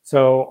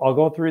 So I'll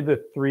go through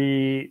the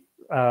 3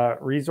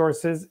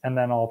 resources, and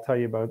then I'll tell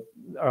you about,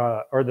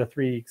 or the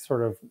 3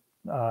 sort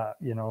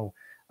of,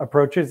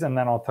 approaches, and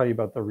then I'll tell you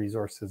about the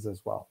resources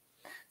as well.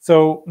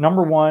 So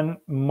number 1,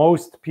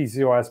 most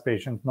PCOS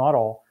patients, not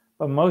all,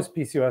 but most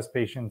PCOS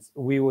patients,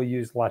 we will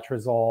use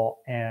letrozole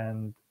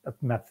and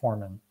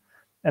metformin.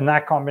 And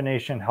that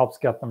combination helps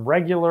get them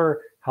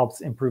regular,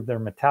 helps improve their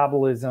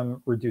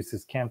metabolism,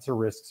 reduces cancer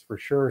risks for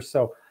sure.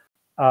 So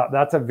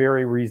that's a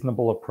very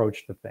reasonable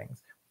approach to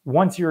things.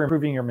 Once you're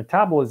improving your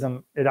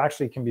metabolism, it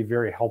actually can be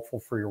very helpful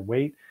for your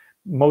weight.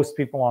 Most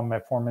people on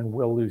metformin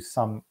will lose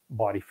some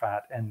body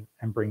fat and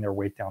bring their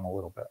weight down a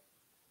little bit.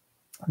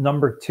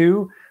 Number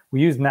 2,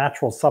 we use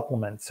natural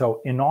supplements.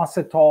 So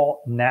inositol,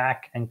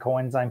 NAC, and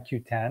coenzyme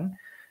Q10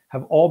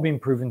 have all been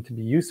proven to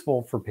be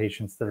useful for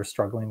patients that are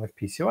struggling with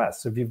PCOS.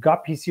 So if you've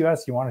got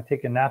PCOS, you want to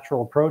take a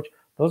natural approach,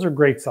 those are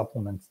great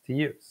supplements to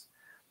use.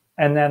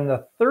 And then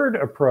the third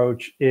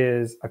approach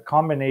is a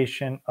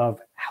combination of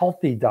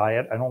healthy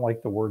diet. I don't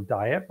like the word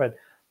diet, but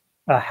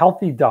a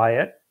healthy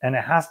diet, and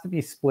it has to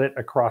be split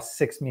across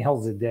 6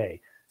 meals a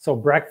day. So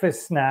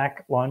breakfast,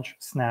 snack, lunch,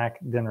 snack,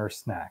 dinner,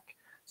 snack.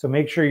 So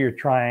make sure you're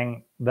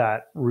trying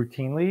that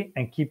routinely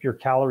and keep your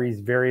calories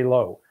very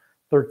low,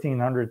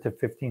 1,300 to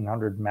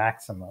 1,500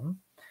 maximum.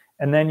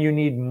 And then you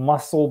need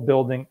muscle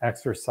building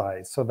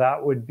exercise. So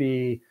that would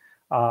be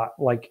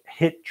like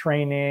HIIT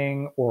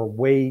training or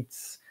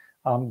weights.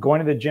 Going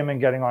to the gym and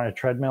getting on a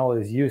treadmill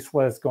is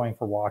useless. Going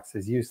for walks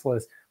is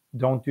useless.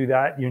 Don't do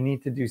that. You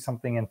need to do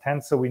something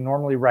intense. So we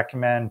normally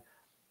recommend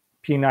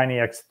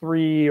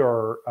P90X3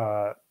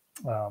 or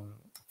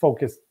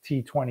Focus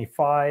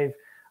T25.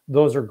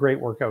 Those are great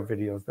workout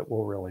videos that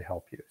will really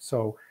help you.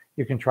 So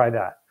you can try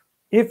that.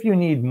 If you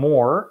need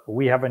more,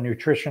 we have a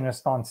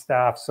nutritionist on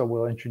staff, so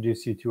we'll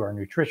introduce you to our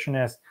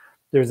nutritionist.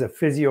 There's a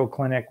physio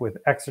clinic with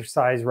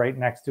exercise right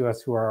next to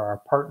us who are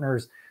our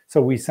partners.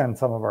 So we send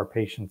some of our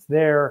patients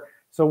there.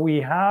 So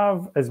we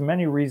have as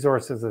many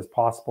resources as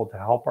possible to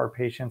help our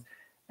patients.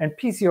 And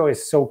PCOS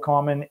is so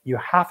common, you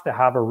have to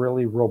have a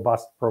really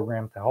robust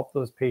program to help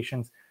those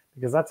patients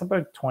because that's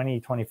about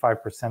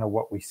 20-25% of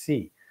what we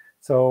see.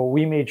 So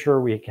we made sure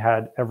we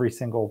had every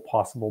single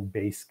possible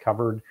base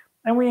covered.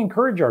 And we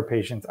encourage our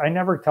patients. I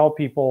never tell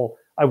people,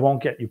 I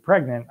won't get you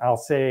pregnant. I'll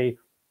say,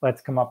 let's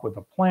come up with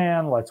a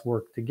plan. Let's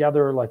work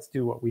together. Let's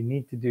do what we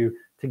need to do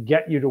to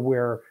get you to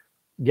where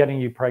getting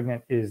you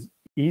pregnant is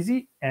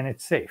easy and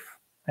it's safe.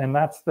 And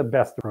that's the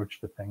best approach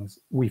to things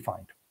we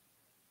find.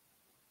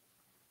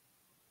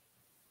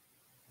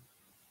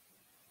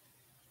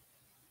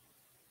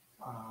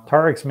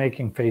 Tarek's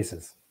making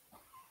faces.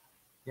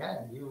 Yeah,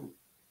 you.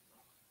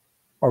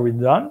 Are we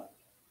done?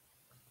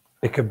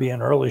 It could be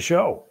an early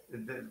show.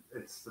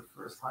 It's the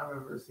first time I've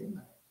ever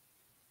seen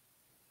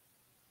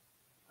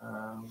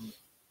that.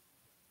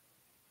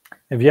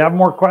 If you have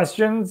more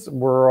questions,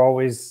 we're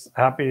always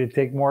happy to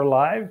take more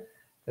live.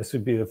 This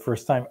would be the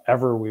first time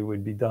ever we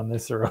would be done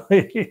this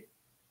early.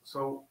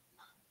 So,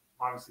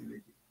 honestly,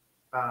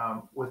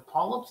 with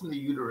polyps in the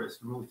uterus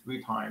removed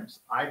 3 times,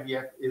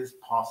 IVF is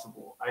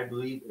possible. I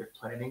believe if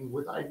planning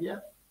with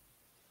IVF.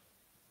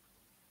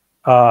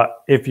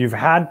 If you've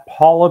had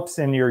polyps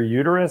in your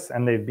uterus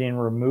and they've been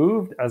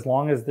removed, as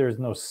long as there's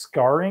no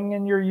scarring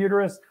in your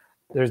uterus,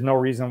 there's no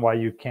reason why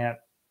you can't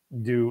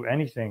do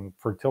anything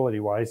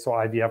fertility-wise. So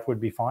IVF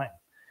would be fine.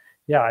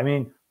 Yeah, I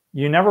mean,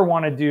 you never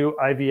want to do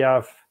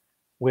IVF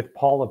with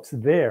polyps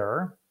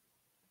there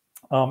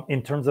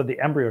in terms of the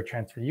embryo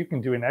transfer. You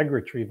can do an egg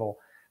retrieval,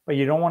 but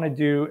you don't want to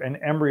do an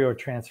embryo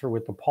transfer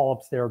with the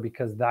polyps there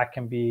because that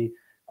can be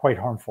quite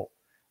harmful.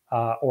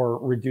 Or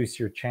reduce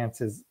your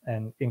chances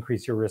and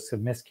increase your risk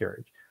of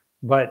miscarriage.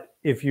 But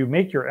if you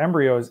make your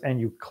embryos and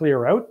you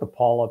clear out the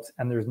polyps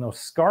and there's no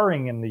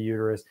scarring in the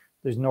uterus,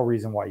 there's no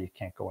reason why you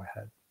can't go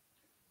ahead.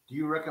 Do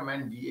you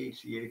recommend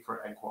DHEA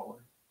for egg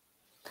quality?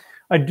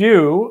 I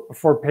do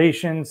for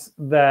patients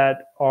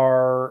that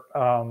are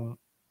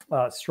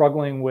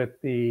struggling with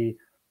the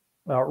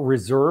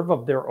reserve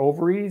of their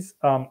ovaries.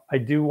 I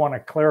do want to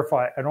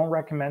clarify, I don't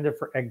recommend it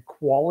for egg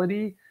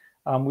quality.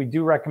 We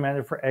do recommend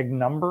it for egg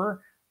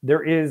number.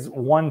 There is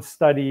one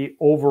study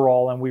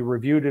overall, and we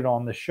reviewed it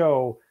on the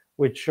show,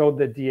 which showed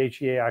that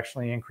DHEA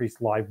actually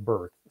increased live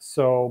birth.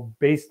 So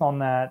based on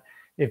that,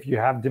 if you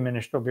have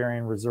diminished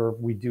ovarian reserve,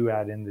 we do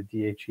add in the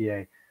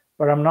DHEA.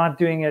 But I'm not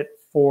doing it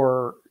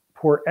for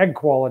poor egg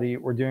quality.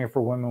 We're doing it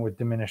for women with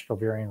diminished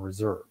ovarian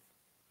reserve.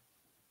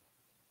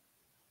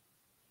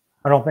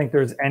 I don't think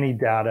there's any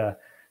data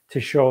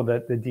to show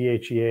that the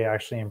DHEA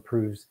actually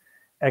improves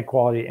egg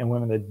quality in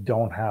women that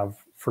don't have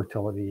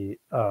fertility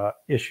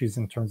issues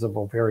in terms of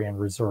ovarian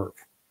reserve.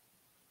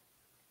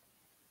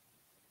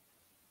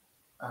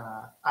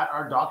 At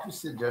our doctor's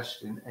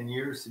suggestion and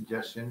your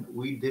suggestion,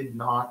 we did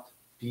not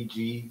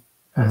PG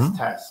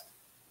test.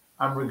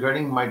 I'm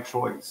regretting my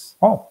choice.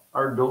 Oh.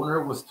 Our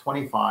donor was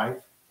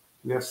 25.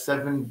 We have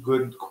 7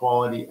 good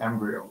quality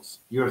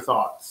embryos. Your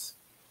thoughts?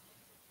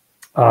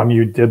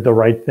 You did the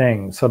right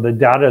thing. So the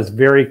data is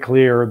very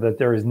clear that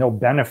there is no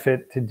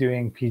benefit to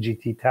doing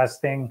PGT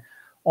testing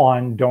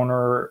on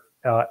donor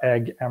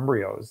egg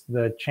embryos.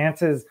 The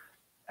chances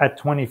at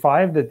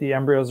 25 that the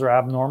embryos are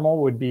abnormal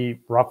would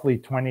be roughly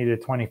 20 to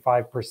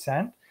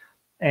 25%.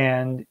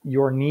 And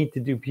your need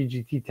to do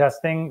PGT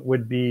testing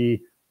would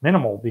be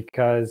minimal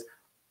because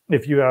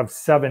if you have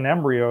 7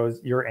 embryos,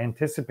 you're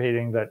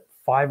anticipating that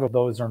 5 of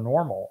those are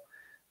normal.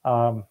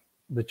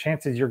 The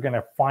chances you're going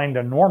to find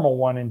a normal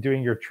one in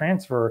doing your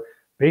transfer,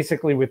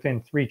 basically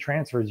within 3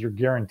 transfers, you're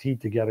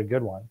guaranteed to get a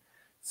good one.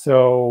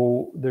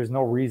 So there's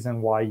no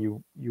reason why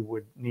you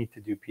would need to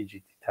do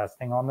PGT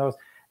testing on those.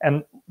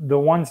 And the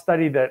one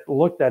study that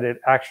looked at it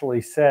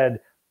actually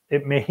said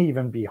it may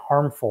even be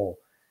harmful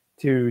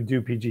to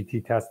do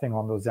PGT testing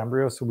on those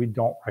embryos, so we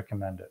don't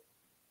recommend it.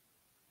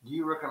 Do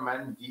you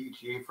recommend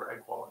DHEA for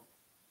egg quality?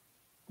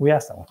 We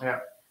asked that one. Yeah.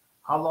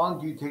 How long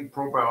do you take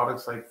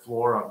probiotics like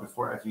Flora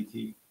before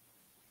FET?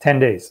 10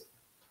 days.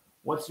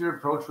 What's your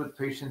approach with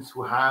patients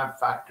who have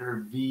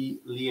factor V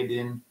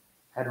Leiden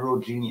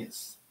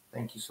heterogeneous?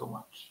 Thank you so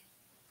much.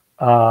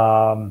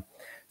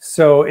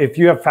 So if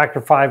you have factor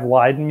V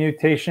Leiden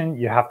mutation,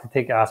 you have to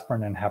take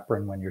aspirin and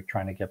heparin when you're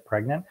trying to get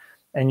pregnant.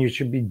 And you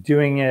should be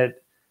doing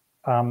it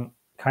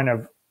kind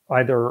of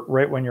either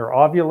right when you're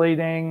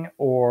ovulating,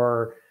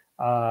 or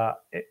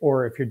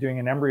if you're doing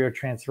an embryo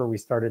transfer, we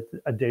start it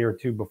a day or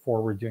two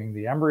before we're doing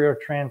the embryo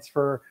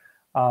transfer.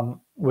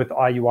 With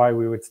IUI,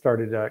 we would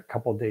start it a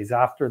couple of days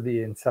after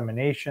the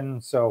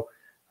insemination. So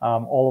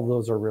all of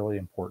those are really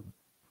important.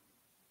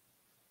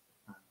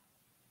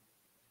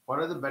 What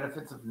are the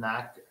benefits of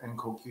NAC and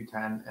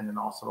CoQ10 and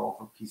inositol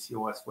for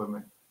PCOS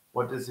women?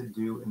 What does it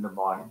do in the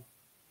body?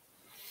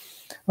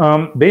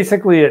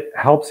 Basically, it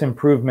helps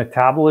improve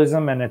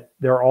metabolism, and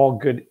they're all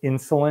good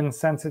insulin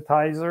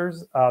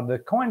sensitizers. The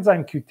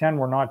coenzyme Q10,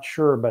 we're not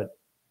sure, but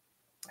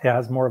it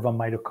has more of a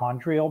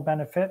mitochondrial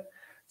benefit.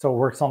 So it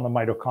works on the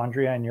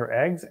mitochondria in your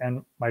eggs,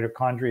 and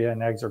mitochondria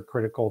in eggs are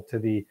critical to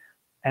the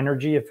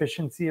energy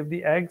efficiency of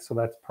the egg. So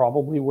that's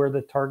probably where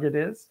the target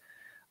is.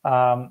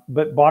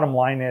 But bottom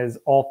line is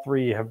all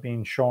three have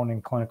been shown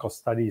in clinical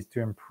studies to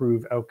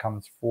improve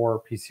outcomes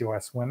for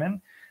PCOS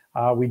women.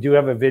 We do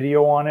have a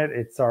video on it.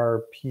 It's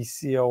our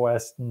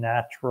PCOS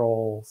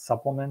natural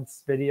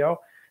supplements video.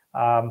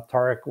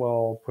 Tarek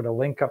will put a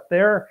link up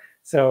there.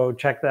 So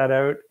check that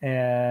out,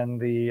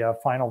 and the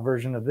final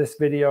version of this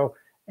video.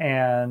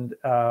 And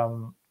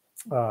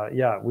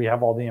yeah, we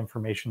have all the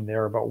information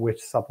there about which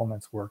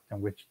supplements worked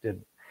and which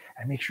didn't.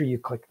 And make sure you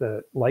click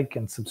the like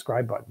and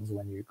subscribe buttons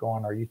when you go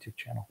on our YouTube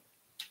channel.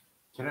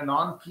 Can a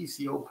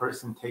non-PCO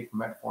person take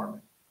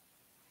metformin?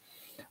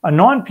 A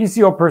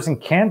non-PCO person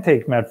can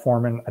take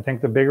metformin. I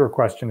think the bigger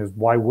question is,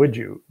 why would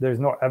you? There's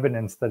no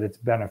evidence that it's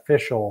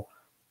beneficial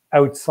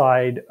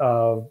outside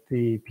of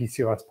the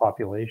PCOS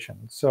population.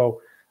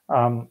 So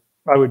I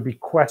would be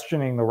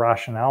questioning the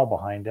rationale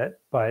behind it.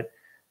 But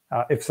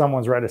if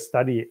someone's read a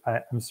study,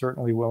 I'm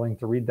certainly willing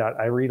to read that.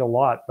 I read a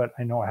lot, but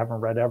I know I haven't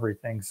read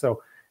everything.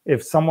 So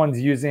if someone's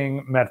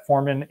using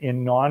metformin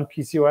in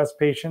non-PCOS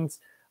patients,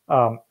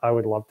 I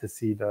would love to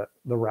see the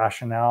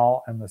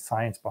rationale and the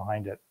science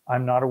behind it.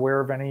 I'm not aware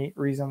of any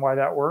reason why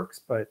that works,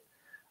 but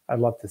I'd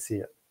love to see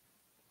it.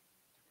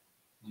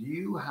 Do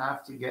you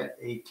have to get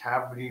a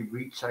cavity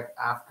recheck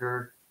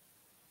after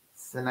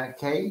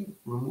Synechiae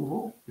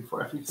removal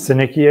before FET?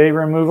 Synechiae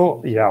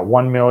removal? Yeah,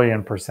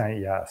 1,000,000%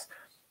 yes.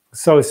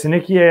 So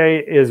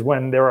Synechiae is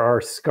when there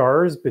are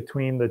scars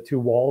between the two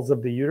walls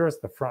of the uterus,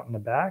 the front and the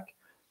back.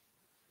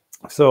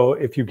 So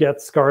if you get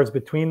scars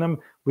between them,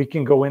 we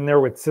can go in there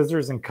with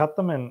scissors and cut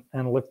them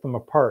and lift them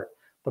apart.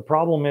 The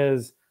problem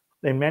is,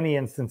 in many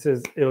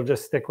instances, it'll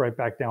just stick right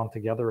back down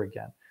together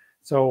again.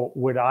 So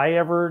would I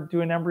ever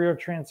do an embryo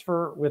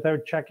transfer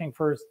without checking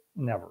first?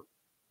 Never,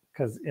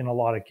 because in a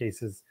lot of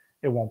cases,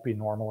 it won't be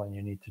normal and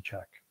you need to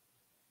check.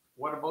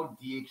 What about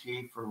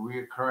DHEA for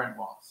recurrent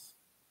loss?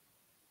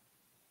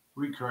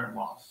 Recurrent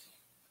loss.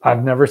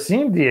 I've never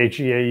seen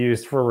DHEA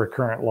used for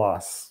recurrent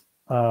loss.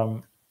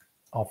 I'll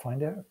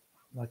find out.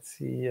 Let's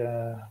see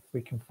if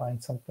we can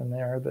find something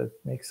there that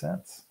makes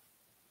sense.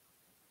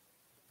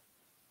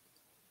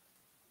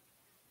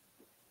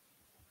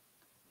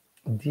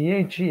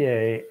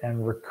 DHEA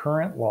and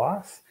recurrent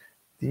loss.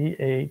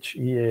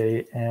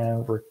 DHEA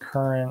and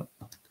recurrent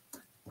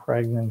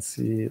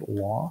pregnancy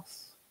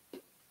loss.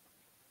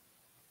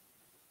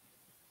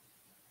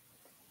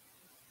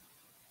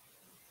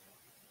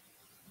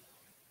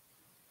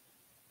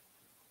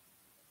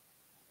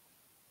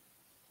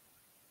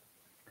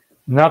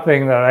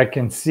 Nothing that I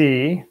can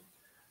see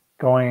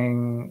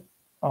going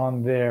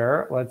on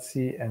there. Let's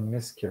see, and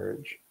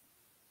miscarriage.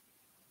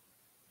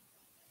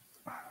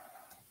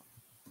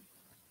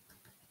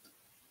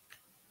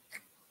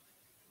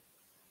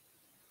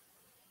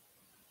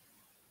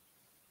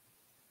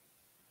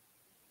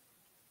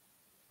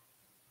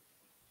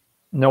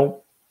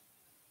 Nope.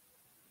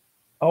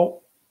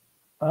 Oh,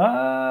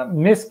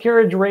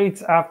 miscarriage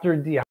rates after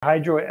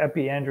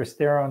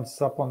dihydroepiandrosterone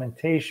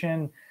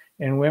supplementation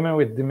in women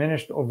with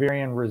diminished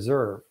ovarian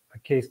reserve, a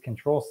case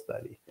control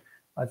study.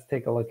 Let's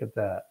take a look at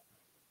that.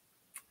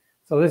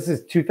 So this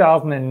is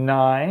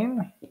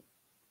 2009.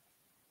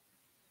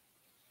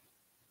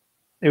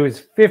 It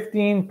was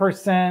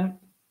 15%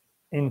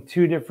 in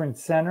 2 different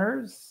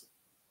centers.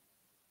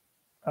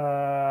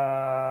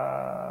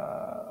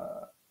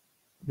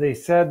 They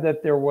said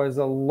that there was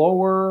a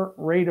lower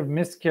rate of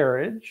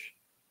miscarriage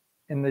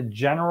in the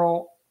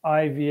general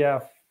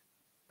IVF,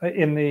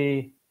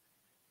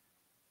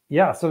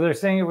 so they're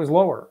saying it was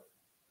lower,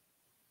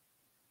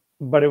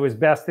 but it was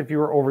best if you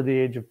were over the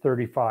age of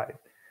 35.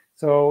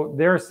 So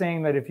they're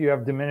saying that if you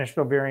have diminished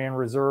ovarian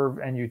reserve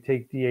and you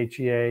take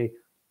DHEA,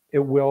 it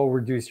will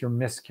reduce your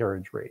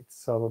miscarriage rates.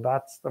 So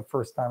that's the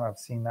first time I've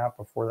seen that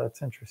before.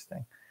 That's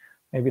interesting.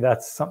 Maybe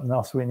that's something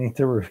else we need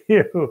to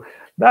review.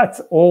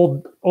 That's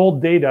old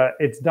data.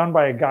 It's done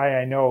by a guy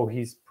I know.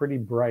 He's pretty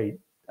bright.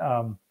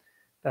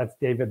 That's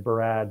David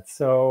Barad.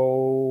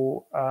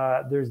 So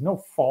there's no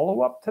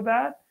follow-up to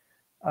that,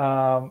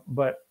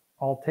 but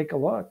I'll take a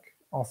look.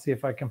 I'll see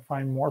if I can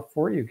find more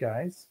for you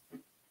guys.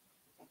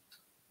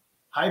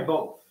 Hi,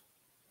 both.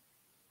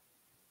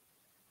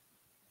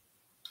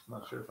 I'm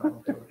not sure if I'm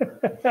okay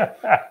with that.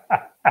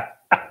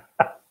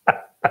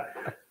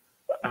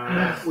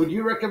 Would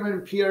you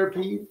recommend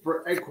PRP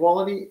for egg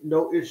quality?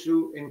 No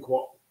issue in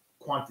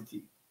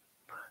quantity.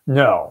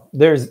 No,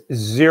 there's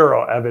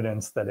zero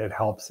evidence that it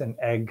helps in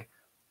egg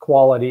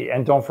quality.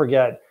 And don't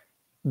forget,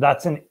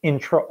 that's an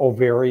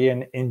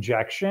intra-ovarian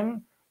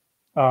injection.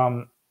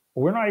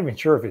 We're not even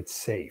sure if it's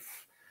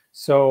safe.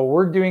 So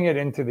we're doing it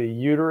into the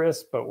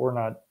uterus, but we're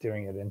not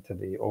doing it into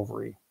the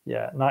ovary.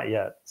 Yeah, not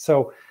yet.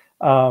 So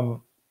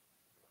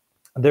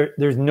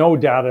there's no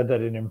data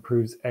that it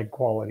improves egg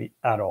quality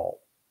at all.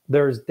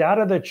 There's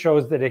data that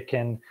shows that it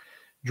can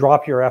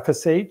drop your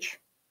FSH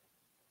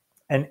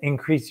and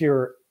increase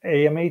your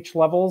AMH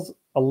levels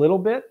a little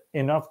bit,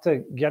 enough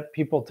to get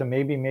people to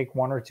maybe make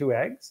 1 or 2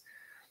 eggs.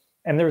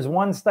 And there's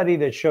one study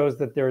that shows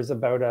that there's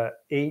about a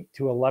 8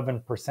 to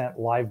 11%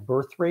 live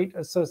birth rate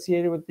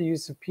associated with the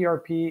use of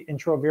PRP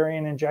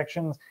intra-ovarian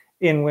injections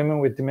in women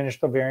with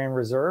diminished ovarian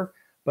reserve.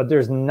 But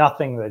there's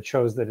nothing that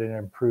shows that it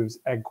improves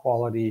egg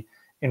quality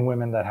in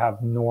women that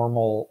have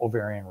normal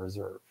ovarian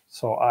reserve.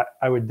 So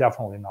I would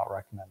definitely not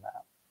recommend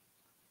that.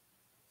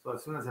 So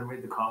as soon as I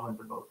made the comment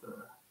about the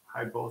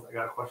hi both, I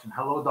got a question.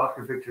 Hello,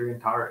 Dr. Victor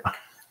and Tarek!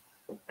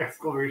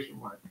 Exclamation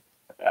mark.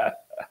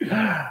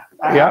 I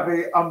have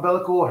an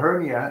umbilical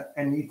hernia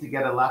and need to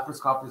get a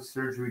laparoscopic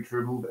surgery to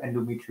remove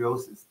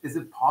endometriosis. Is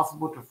it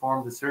possible to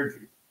perform the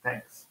surgery?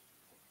 Thanks.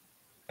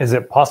 Is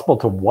it possible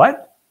to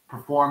what?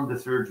 Perform the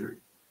surgery.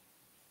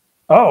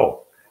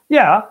 Oh,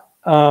 yeah.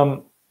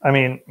 I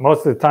mean,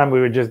 most of the time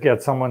we would just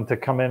get someone to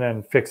come in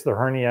and fix the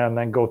hernia and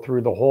then go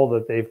through the hole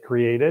that they've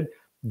created,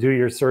 do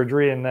your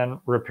surgery, and then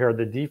repair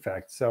the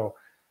defect. So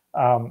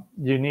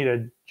you need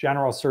a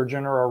general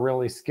surgeon or a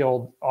really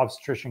skilled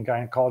obstetrician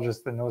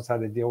gynecologist that knows how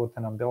to deal with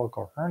an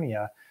umbilical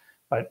hernia.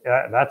 But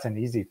that's an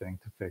easy thing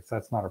to fix.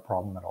 That's not a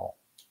problem at all.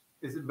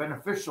 Is it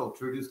beneficial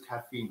to reduce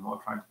caffeine while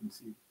trying to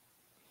conceive?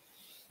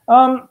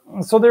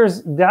 So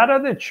there's data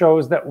that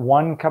shows that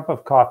 1 cup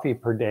of coffee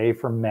per day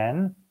for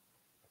men,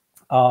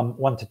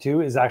 1 to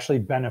 2, is actually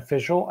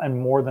beneficial, and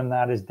more than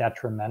that is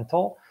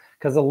detrimental,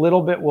 because a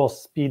little bit will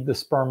speed the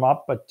sperm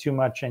up, but too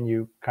much and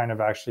you kind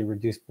of actually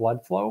reduce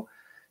blood flow.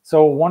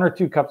 So 1 or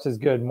 2 cups is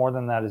good. More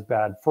than that is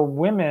bad. For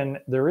women,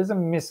 there is a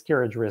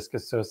miscarriage risk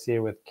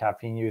associated with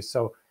caffeine use.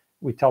 So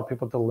we tell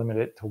people to limit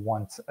it to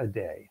once a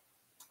day.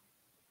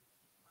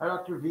 Hi,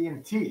 Dr.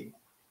 V&T.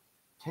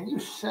 Can you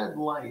shed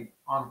light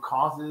on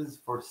causes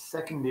for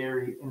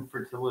secondary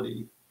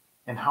infertility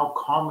and how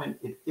common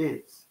it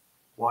is?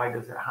 Why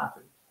does it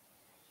happen?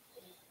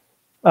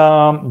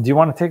 Do you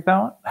want to take that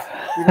one?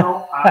 You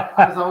know,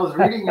 as I was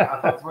reading it, I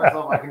thought to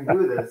myself, I can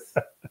do this.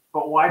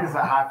 But why does it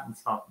happen?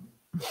 Stop me.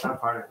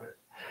 That part of it.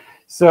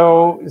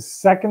 So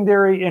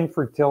secondary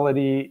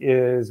infertility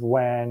is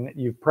when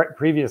you've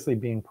previously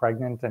been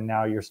pregnant and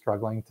now you're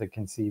struggling to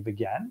conceive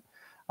again.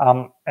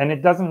 And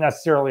it doesn't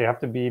necessarily have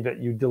to be that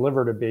you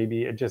delivered a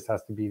baby. It just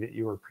has to be that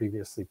you were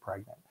previously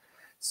pregnant.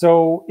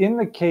 So in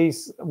the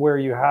case where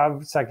you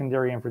have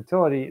secondary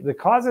infertility, the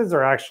causes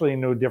are actually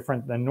no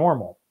different than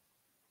normal.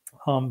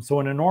 So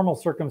in a normal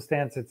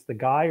circumstance, it's the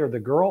guy or the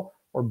girl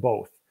or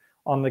both.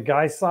 On the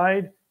guy's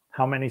side,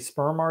 how many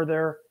sperm are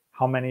there?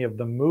 How many of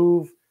them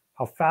move?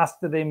 How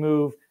fast do they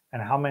move?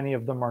 And how many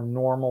of them are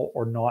normal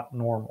or not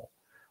normal?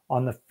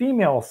 On the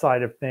female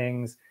side of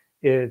things,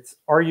 it's,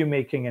 are you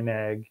making an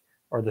egg?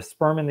 Are the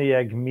sperm and the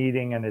egg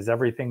meeting, and is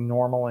everything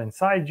normal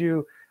inside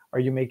you? Are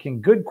you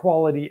making good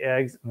quality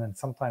eggs? And then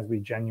sometimes we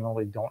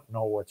genuinely don't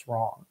know what's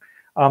wrong.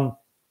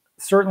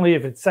 Certainly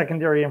if it's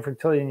secondary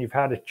infertility and you've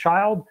had a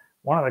child,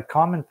 one of the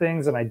common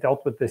things, and I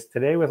dealt with this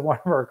today with one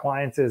of our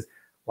clients, is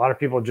a lot of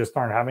people just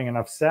aren't having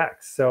enough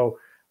sex. So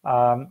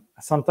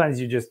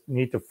sometimes you just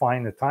need to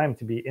find the time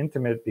to be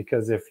intimate,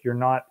 because if you're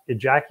not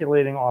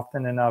ejaculating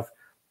often enough,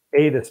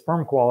 A, the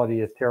sperm quality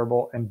is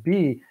terrible, and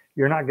B,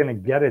 you're not going to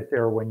get it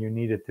there when you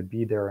need it to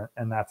be there,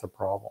 and that's a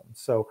problem.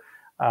 So,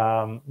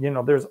 you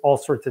know, there's all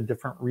sorts of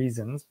different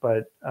reasons,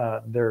 but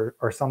there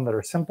are some that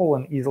are simple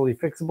and easily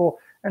fixable,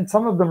 and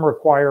some of them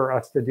require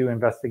us to do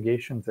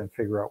investigations and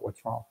figure out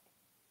what's wrong.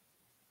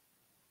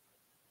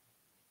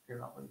 You're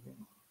not leaving.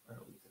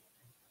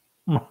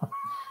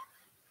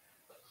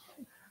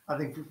 I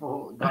think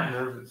people got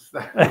nervous.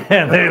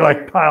 And they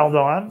like piled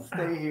on.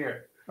 Stay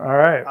here. All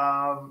right.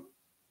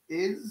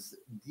 Is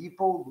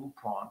Depot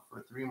Lupron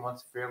for 3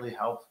 months fairly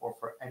helpful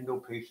for endo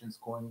patients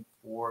going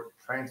for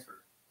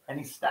transfer?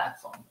 Any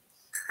stats on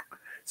this?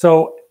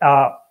 So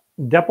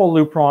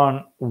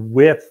Depot-Lupron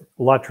with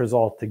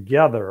letrozole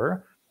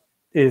together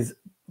is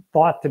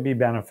thought to be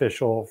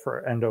beneficial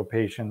for endo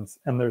patients.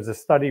 And there's a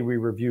study we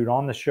reviewed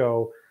on the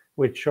show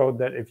which showed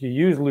that if you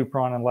use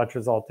Lupron and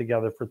letrozole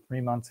together for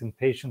 3 months in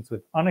patients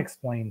with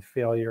unexplained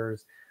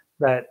failures,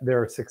 that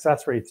their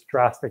success rates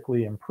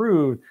drastically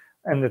improved.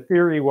 And the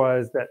theory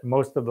was that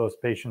most of those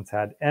patients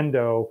had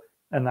endo,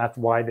 And that's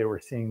why they were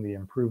seeing the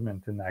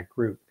improvement in that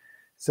group.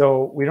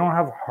 So we don't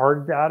have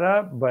hard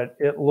data, but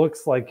it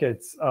looks like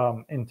it's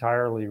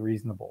entirely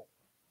reasonable.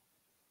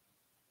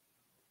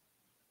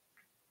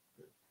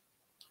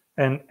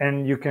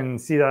 And you can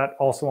see that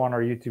also on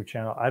our YouTube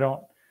channel.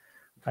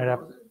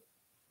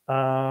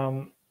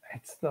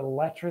 It's the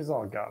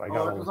letrozole. God, I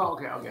got it. Letrozole.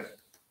 Okay, I'll get it.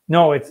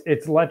 No, it's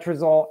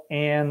letrozole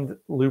and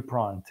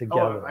Lupron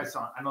together. Oh, I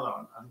saw it. I know that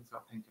one. I think it's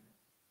got pink in it.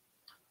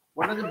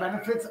 What are the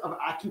benefits of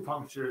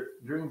acupuncture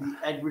during the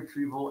egg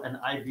retrieval and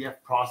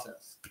IVF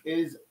process?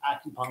 Is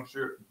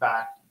acupuncture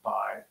backed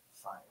by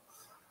science?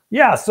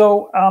 Yeah,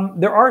 so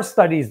there are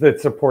studies that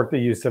support the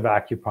use of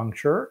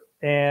acupuncture.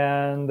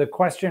 And the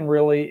question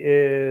really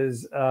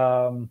is,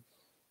 when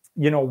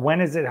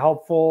is it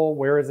helpful?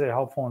 Where is it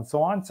helpful? And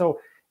so on. So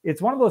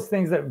it's one of those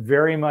things that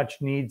very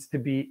much needs to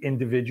be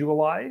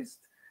individualized.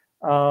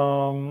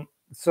 So,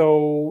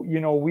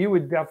 we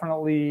would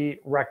definitely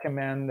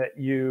recommend that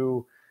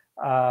you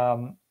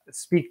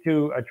speak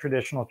to a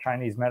traditional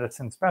Chinese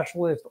medicine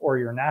specialist or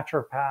your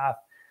naturopath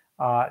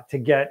to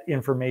get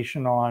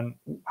information on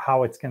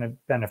how it's going to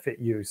benefit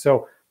you.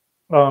 So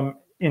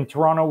in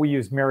Toronto, we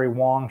use Mary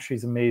Wong.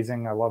 She's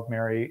amazing. I love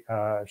Mary.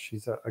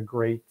 She's a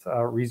great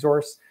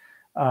resource.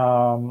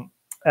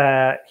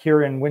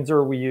 Here in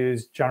Windsor, we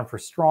use Jennifer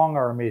Strong,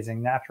 our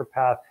amazing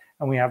naturopath,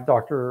 and we have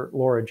Dr.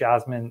 Laura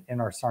Jasmine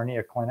in our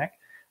Sarnia clinic.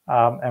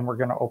 And we're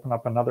going to open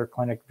up another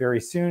clinic very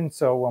soon.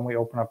 So when we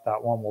open up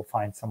that one, we'll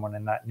find someone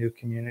in that new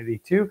community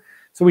too.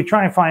 So we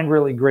try and find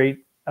really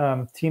great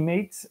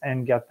teammates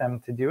and get them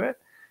to do it.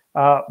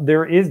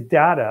 There is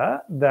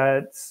data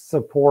that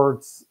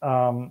supports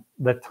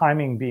the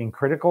timing being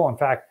critical. In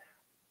fact,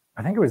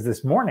 I think it was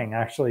this morning,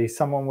 actually,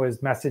 someone was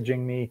messaging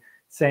me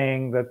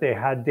saying that they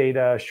had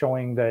data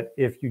showing that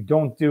if you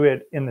don't do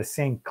it in the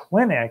same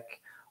clinic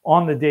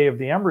on the day of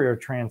the embryo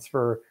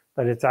transfer,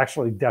 that it's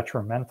actually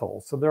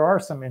detrimental. So there are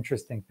some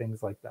interesting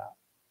things like that.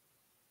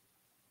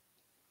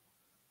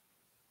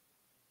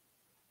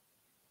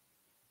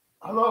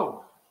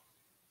 Hello.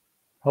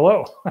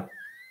 Hello.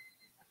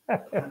 I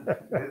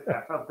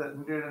felt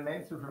that near the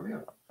name from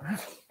you.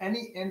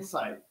 Any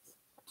insights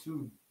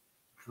to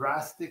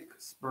drastic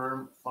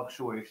sperm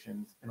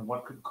fluctuations and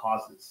what could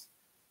cause this?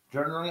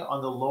 Generally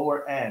on the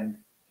lower end,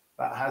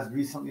 that has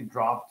recently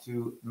dropped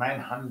to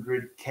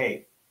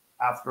 900K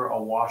after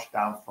a wash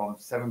down from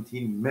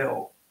 17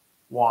 mil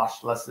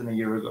wash less than a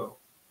year ago.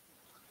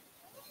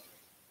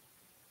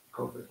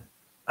 COVID.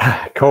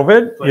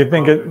 COVID? You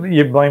think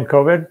you blame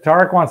COVID?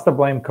 Tarek wants to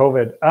blame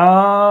COVID.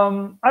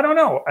 I don't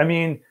know. I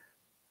mean,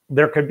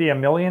 there could be a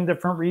million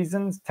different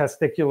reasons: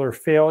 testicular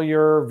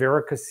failure,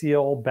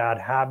 varicocele, bad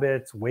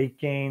habits, weight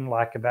gain,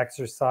 lack of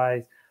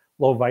exercise,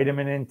 low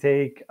vitamin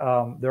intake.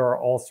 There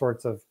are all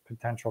sorts of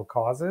potential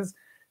causes.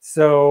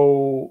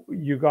 So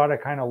you got to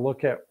kind of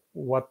look at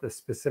what the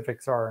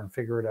specifics are and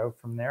figure it out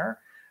from there.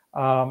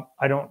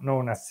 I don't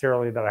know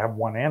necessarily that I have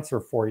one answer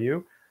for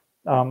you,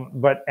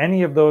 but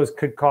any of those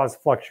could cause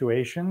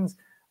fluctuations.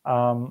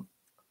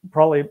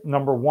 Probably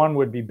number one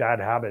would be bad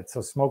habits.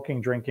 So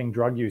smoking, drinking,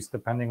 drug use,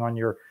 depending on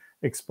your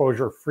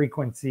exposure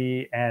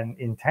frequency and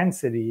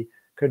intensity,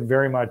 could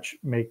very much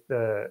make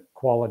the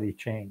quality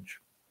change.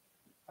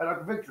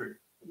 Dr. Victory,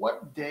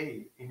 what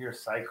day in your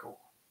cycle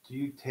do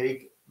you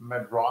take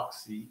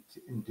medroxy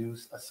to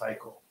induce a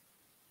cycle?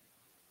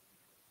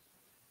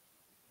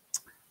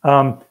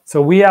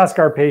 So we ask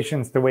our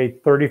patients to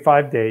wait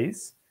 35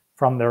 days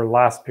from their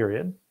last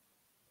period.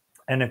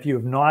 And if you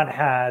have not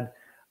had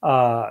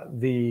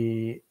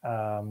the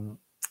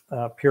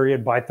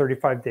period by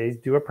 35 days,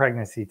 do a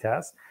pregnancy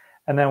test.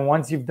 And then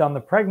once you've done the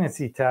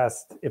pregnancy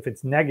test, if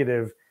it's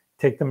negative,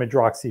 take the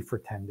medroxy for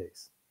 10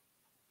 days.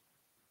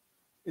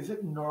 Is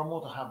it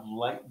normal to have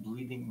light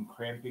bleeding and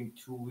cramping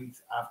 2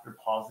 weeks after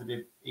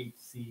positive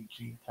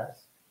HCG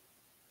test?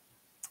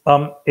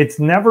 It's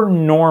never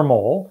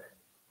normal.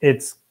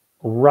 It's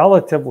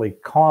relatively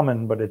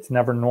common, but it's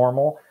never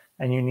normal.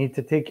 And you need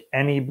to take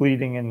any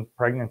bleeding in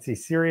pregnancy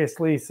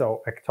seriously.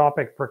 So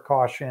ectopic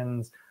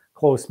precautions,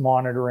 close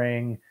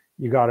monitoring.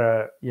 You got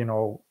to,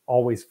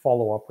 always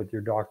follow up with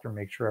your doctor,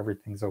 make sure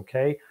everything's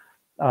okay.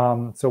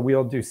 So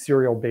we'll do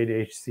serial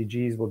beta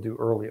HCGs. We'll do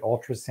early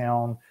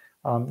ultrasound.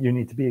 You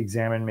need to be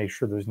examined, make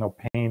sure there's no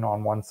pain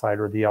on one side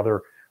or the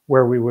other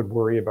where we would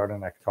worry about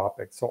an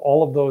ectopic. So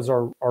all of those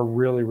are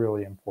really,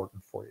 really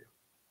important for you.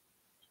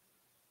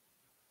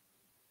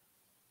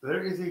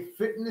 There is a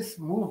fitness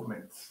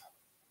movement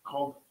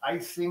called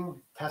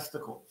icing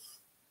testicles,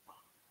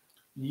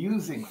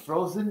 using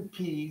frozen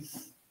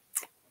peas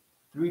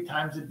 3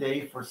 times a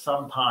day for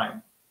some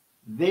time.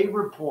 They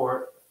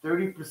report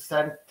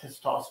 30%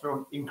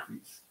 testosterone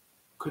increase.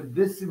 Could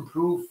this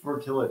improve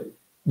fertility?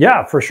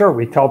 Yeah, for sure.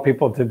 We tell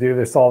people to do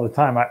this all the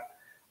time.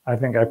 I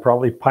think I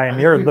probably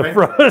pioneered the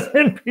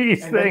frozen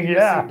peas thing.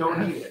 Yeah.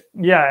 Don't eat it.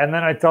 Yeah. And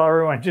then I tell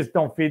everyone, just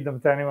don't feed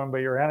them to anyone but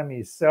your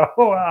enemies. So,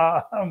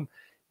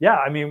 yeah,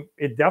 I mean,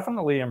 it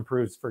definitely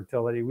improves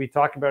fertility. We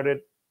talk about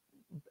it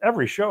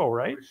every show,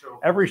 right?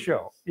 Every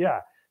show.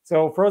 Yeah.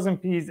 So frozen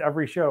peas,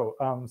 every show.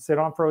 Sit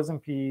on frozen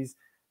peas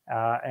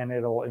and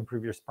it'll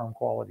improve your sperm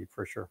quality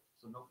for sure.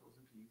 So no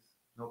frozen peas,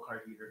 no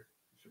car heater.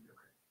 It should be okay.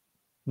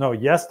 No,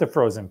 yes to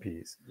frozen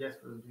peas. Yes,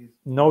 frozen peas.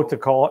 No to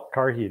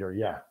car heater.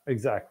 Yeah,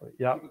 exactly.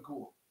 Yeah. Keep it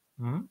cool.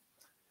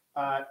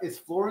 Mm-hmm. Is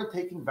Flora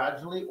taken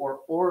vaginally or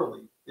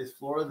orally? Is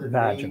Flora the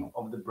name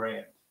of the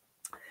brand?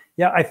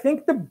 Yeah, I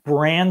think the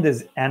brand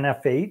is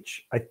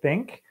NFH, I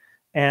think,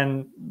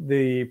 and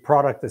the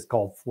product is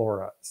called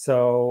Flora.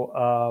 So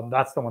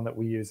that's the one that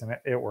we use, and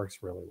it works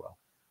really well.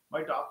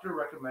 My doctor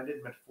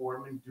recommended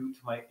metformin due to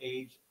my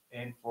age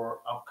and for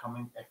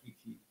upcoming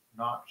FET.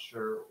 Not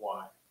sure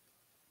why.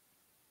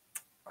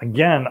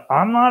 Again,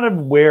 I'm not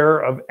aware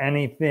of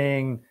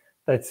anything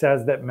that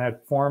says that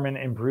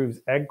metformin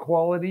improves egg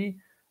quality,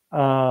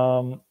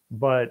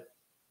 but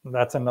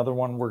that's another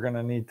one we're going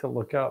to need to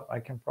look up. I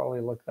can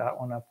probably look that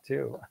one up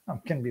too. I'm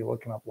going to be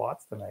looking up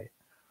lots tonight.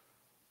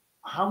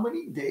 How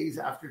many days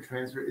after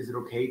transfer is it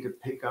okay to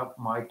pick up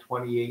my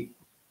 28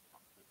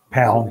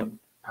 pound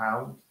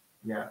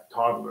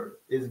toddler?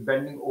 Is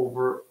bending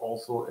over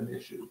also an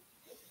issue?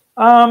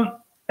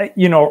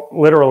 You know,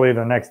 literally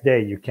the next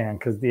day you can,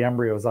 because the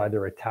embryo is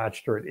either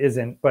attached or it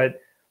isn't.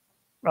 But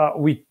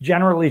we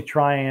generally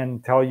try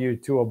and tell you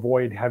to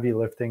avoid heavy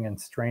lifting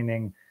and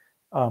straining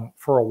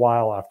for a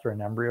while after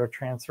an embryo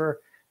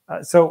transfer.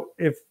 So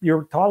if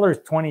your toddler is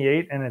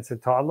 28 and it's a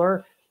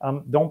toddler,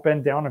 don't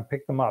bend down and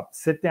pick them up.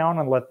 Sit down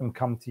and let them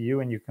come to you,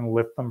 and you can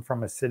lift them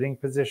from a sitting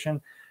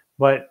position.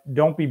 But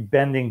don't be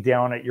bending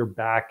down at your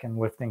back and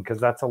lifting, because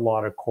that's a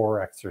lot of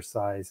core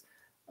exercise.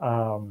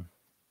 And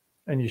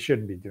you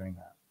shouldn't be doing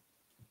that.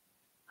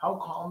 How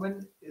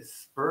common is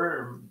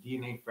sperm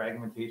DNA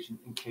fragmentation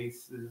in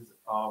cases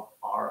of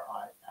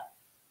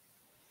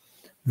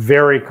RIF?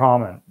 Very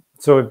common.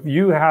 So if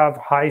you have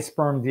high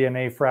sperm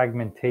DNA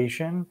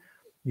fragmentation,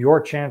 your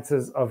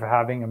chances of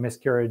having a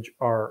miscarriage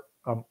are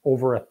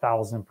over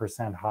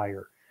 1,000%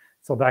 higher.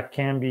 So that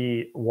can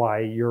be why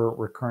you're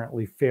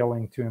recurrently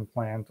failing to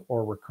implant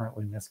or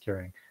recurrently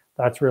miscarrying.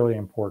 That's really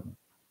important.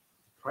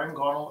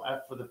 Prangonal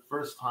F for the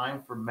first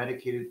time for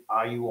medicated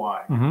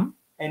IUI. Mm-hmm.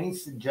 Any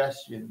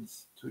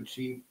suggestions to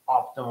achieve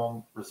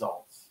optimum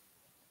results?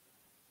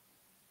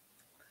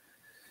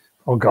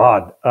 Oh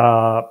God,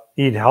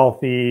 eat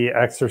healthy,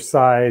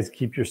 exercise,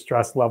 keep your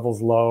stress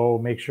levels low,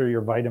 make sure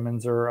your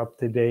vitamins are up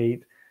to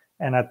date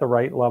and at the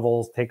right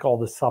levels, take all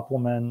the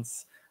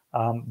supplements.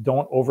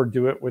 Don't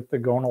overdo it with the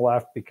gonal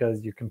F,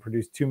 because you can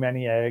produce too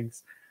many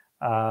eggs.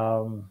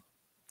 Yeah,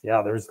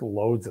 there's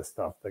loads of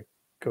stuff that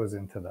goes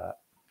into that.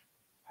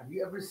 Have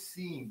you ever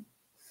seen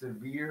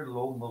severe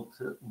low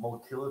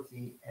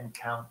motility and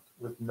count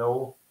with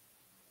no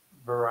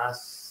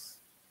varicocele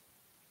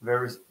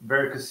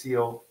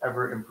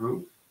ever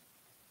improved?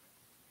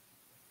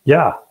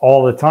 Yeah,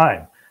 all the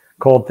time.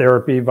 Cold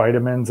therapy,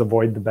 vitamins,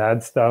 avoid the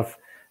bad stuff.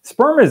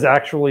 Sperm is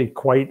actually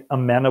quite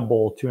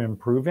amenable to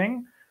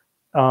improving.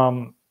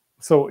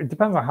 So it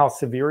depends on how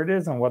severe it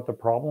is and what the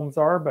problems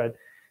are. But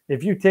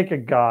if you take a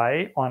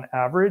guy on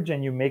average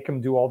and you make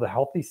him do all the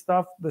healthy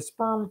stuff, the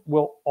sperm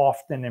will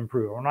often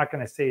improve. I'm not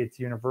going to say it's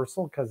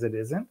universal, because it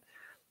isn't,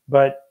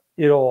 but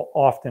it'll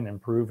often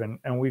improve.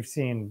 And we've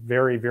seen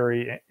very,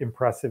 very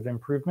impressive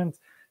improvements,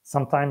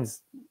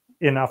 sometimes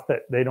enough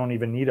that they don't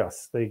even need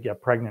us. They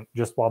get pregnant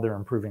just while they're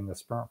improving the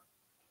sperm.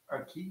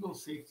 Are Kegels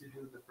safe to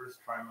do the first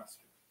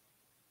trimester?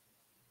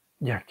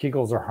 Yeah,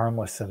 Kegels are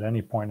harmless at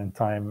any point in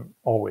time,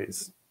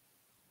 always.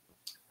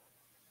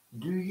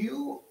 Do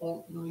you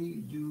only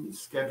do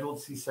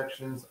scheduled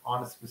C-sections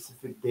on a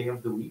specific day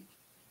of the week?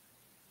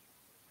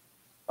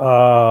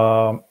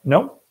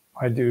 No,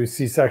 I do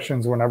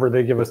C-sections whenever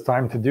they give us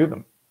time to do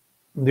them.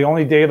 The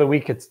only day of the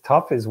week it's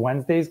tough is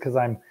Wednesdays, because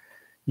I'm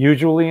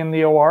usually in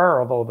the OR,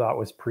 although that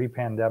was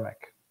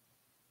pre-pandemic.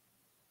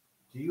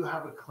 Do you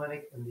have a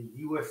clinic in the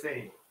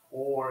USA,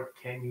 or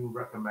can you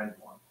recommend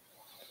one?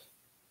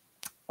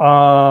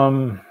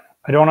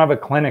 I don't have a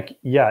clinic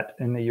yet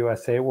in the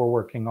USA. We're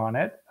working on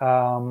it.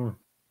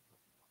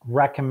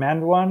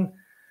 Recommend one.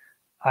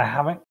 I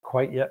haven't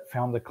quite yet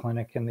found a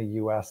clinic in the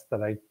US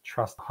that I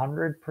trust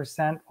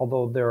 100%,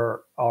 although there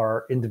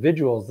are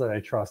individuals that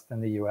I trust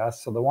in the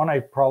US. So the one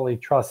I probably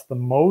trust the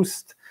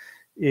most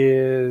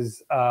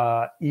is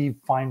Eve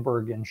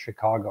Feinberg in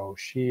Chicago.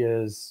 She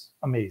is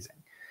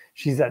amazing.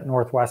 She's at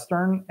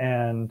Northwestern,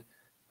 and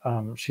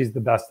she's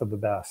the best of the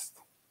best.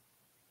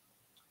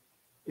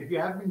 If you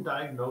have been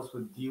diagnosed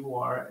with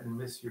DOR and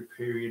miss your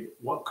period,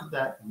 what could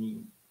that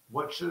mean?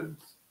 What should...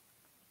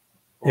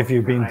 If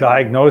you've been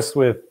diagnosed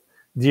with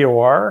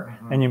DOR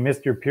and you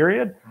missed your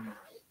period,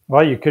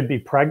 well, you could be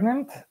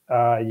pregnant.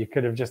 You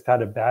could have just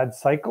had a bad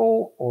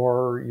cycle,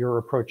 or you're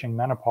approaching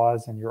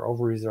menopause and your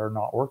ovaries are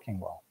not working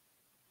well.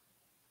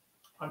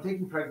 I'm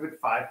taking Pregvit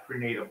 5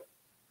 prenatal.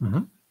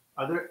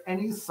 Are there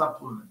any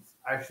supplements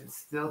I should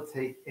still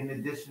take in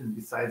addition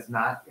besides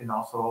NAC and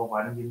also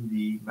vitamin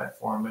D,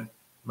 metformin,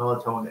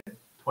 melatonin,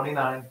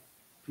 29,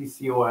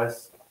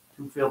 PCOS,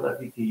 2 failed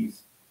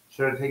FETs?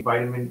 Should I take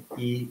vitamin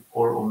E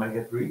or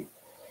omega-3?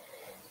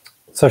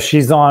 So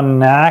she's on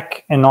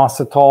NAC,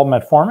 inositol,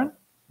 metformin?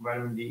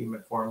 Vitamin D,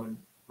 metformin,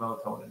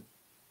 melatonin,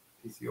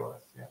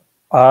 PCOS, yeah.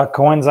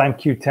 Coenzyme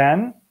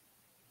Q10,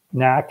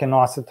 NAC and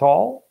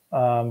inositol.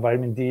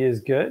 Vitamin D is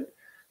good.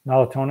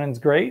 Melatonin's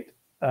great.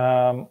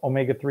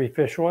 Omega-3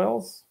 fish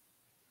oils.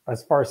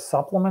 As far as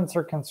supplements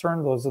are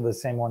concerned, those are the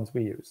same ones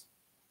we use.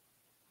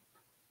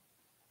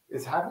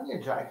 Is having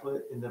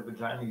ejaculate in the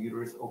vagina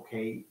uterus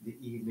okay the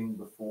evening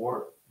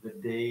before, the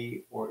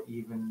day, or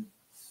even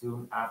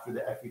soon after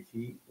the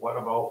FET? What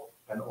about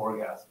an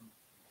orgasm?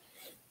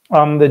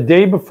 The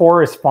day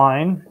before is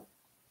fine.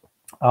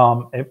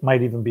 It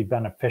might even be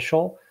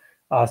beneficial.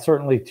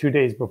 Certainly 2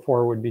 days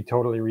before would be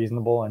totally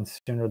reasonable, and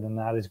sooner than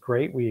that is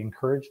great. We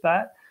encourage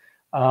that.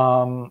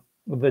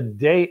 The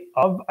day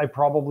of, I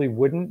probably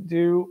wouldn't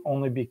do,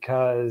 only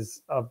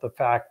because of the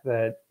fact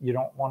that you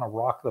don't want to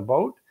rock the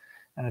boat,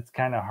 and it's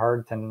kind of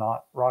hard to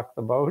not rock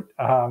the boat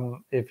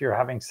if you're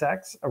having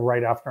sex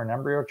right after an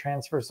embryo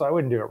transfer. So I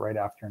wouldn't do it right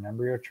after an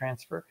embryo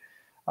transfer.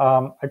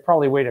 I'd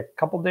probably wait a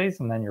couple days,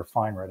 and then you're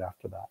fine right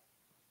after that.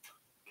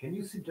 Can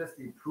you suggest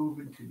the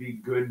proven to be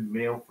good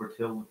male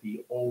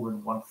fertility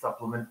all-in-one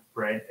supplement,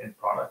 brand, and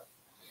product?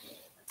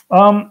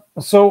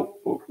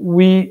 So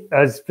we,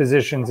 as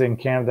physicians in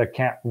Canada,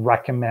 can't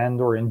recommend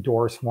or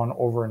endorse one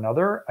over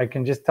another. I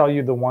can just tell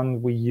you the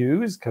one we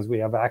use, because we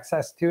have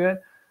access to it,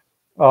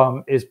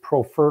 is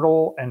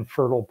ProFertile and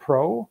Fertile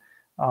Pro.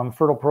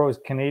 Fertile Pro is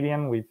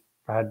Canadian. We've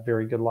had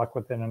very good luck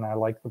with it, and I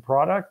like the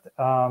product.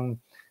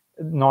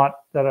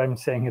 Not that I'm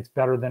saying it's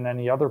better than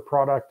any other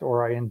product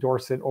or I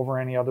endorse it over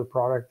any other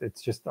product.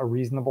 It's just a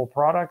reasonable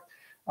product.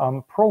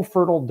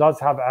 ProFertile does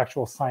have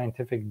actual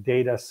scientific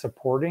data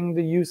supporting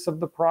the use of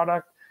the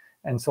product.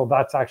 And so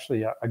that's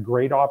actually a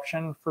great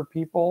option for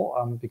people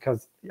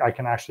because I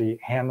can actually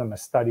hand them a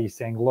study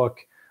saying, look,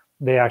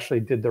 they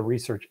actually did the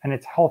research, and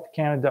it's Health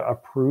Canada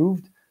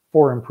approved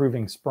for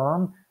improving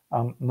sperm.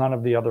 None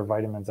of the other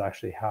vitamins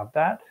actually have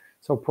that.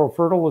 So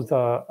ProFertile is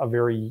a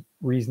very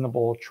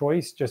reasonable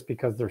choice just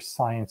because there's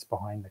science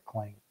behind the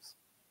claims.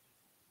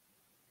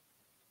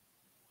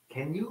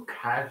 Can you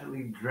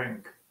casually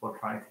drink while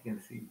trying to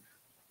conceive?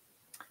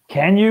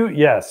 Can you?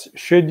 Yes.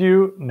 Should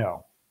you?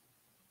 No.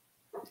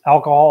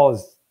 Alcohol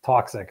is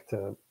toxic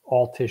to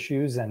all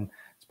tissues, and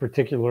it's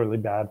particularly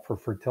bad for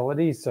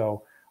fertility.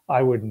 So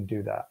I wouldn't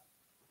do that.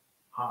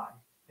 Hi,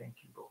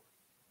 thank you both.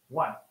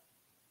 1,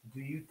 do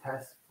you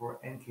test for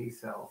NK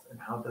cells, and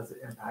how does it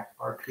impact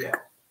RPL?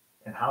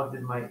 And how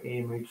did my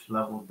AMH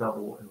level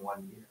double in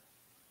 1 year?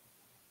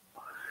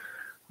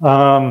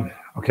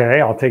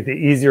 Okay, I'll take the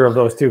easier of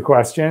those two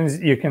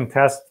questions. You can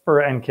test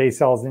for NK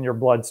cells in your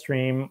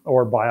bloodstream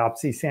or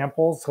biopsy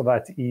samples, so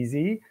that's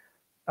easy.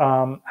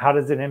 How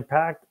does it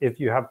impact?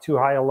 If you have too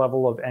high a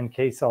level of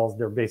NK cells,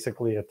 they're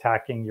basically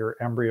attacking your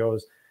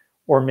embryos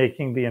or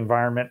making the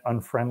environment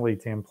unfriendly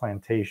to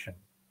implantation.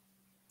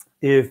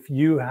 If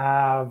you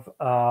have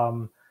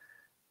a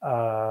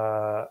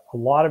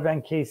lot of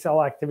NK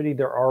cell activity,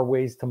 there are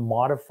ways to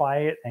modify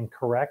it and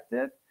correct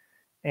it.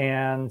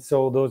 And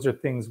so those are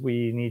things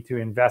we need to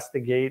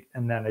investigate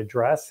and then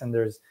address. And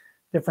there's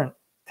different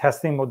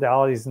testing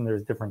modalities and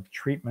there's different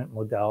treatment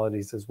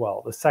modalities as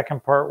well. The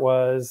second part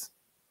was?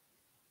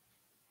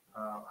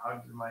 How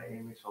did my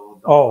AMH level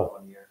double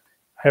in 1 year?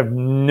 I have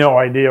no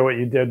idea what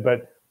you did,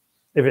 but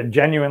if it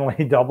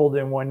genuinely doubled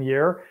in 1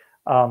 year,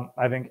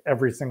 I think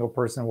every single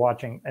person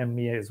watching, and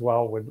me as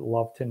well, would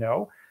love to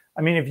know.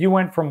 I mean, if you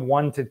went from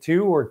 1 to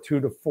 2 or 2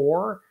 to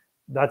 4,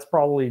 that's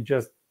probably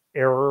just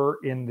error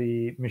in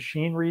the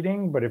machine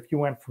reading. But if you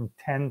went from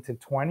 10 to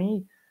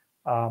 20,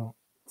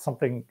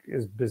 something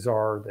is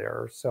bizarre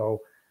there.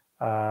 So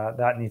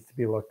that needs to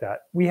be looked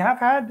at. We have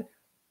had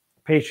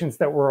patients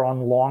that were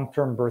on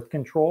long-term birth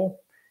control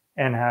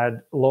and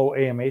had low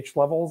AMH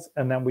levels,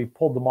 and then we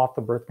pulled them off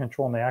the birth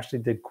control, and they actually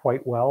did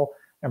quite well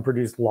and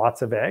produced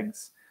lots of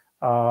eggs.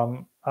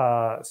 I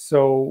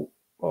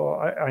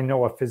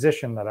know a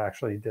physician that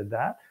actually did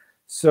that.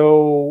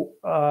 So,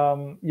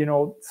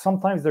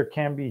 sometimes there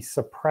can be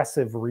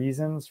suppressive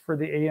reasons for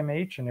the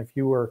AMH. And if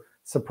you were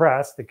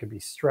suppressed, it could be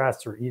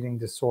stress or eating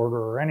disorder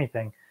or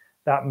anything.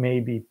 That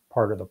may be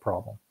part of the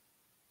problem.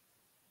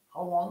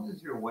 How long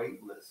is your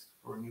wait list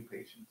for new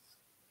patients?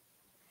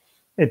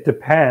 It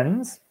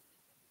depends.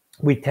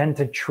 We tend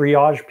to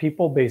triage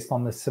people based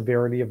on the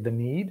severity of the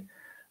need.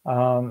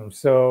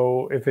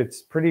 So if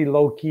it's pretty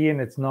low key and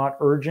it's not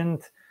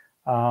urgent,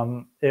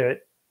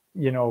 it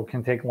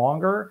can take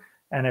longer.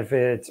 And if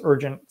it's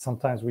urgent,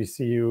 sometimes we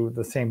see you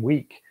the same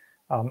week.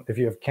 If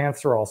you have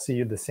cancer, I'll see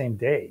you the same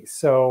day.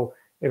 So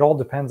it all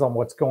depends on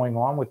what's going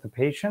on with the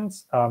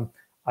patients.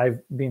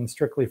 I've been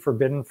strictly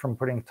forbidden from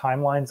putting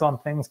timelines on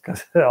things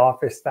because the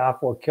office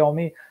staff will kill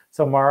me.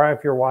 So Mara,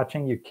 if you're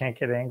watching, you can't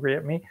get angry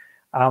at me.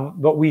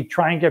 But we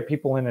try and get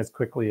people in as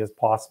quickly as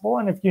possible.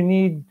 And if you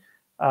need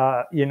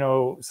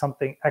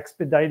something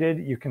expedited,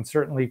 you can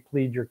certainly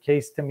plead your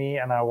case to me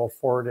and I will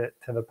forward it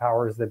to the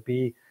powers that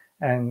be,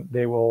 and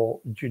they will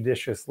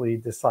judiciously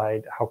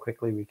decide how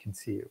quickly we can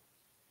see you.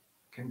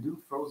 Can do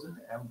frozen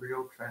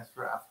embryo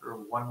transfer after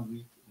 1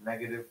 week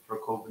negative for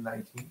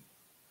COVID-19?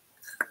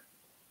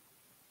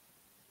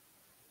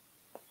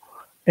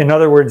 In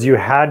other words, you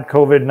had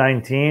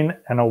COVID-19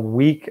 and a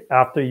week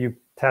after you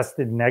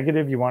tested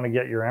negative, you want to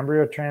get your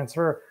embryo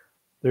transfer,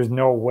 there's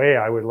no way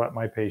I would let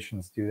my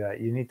patients do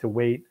that. You need to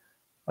wait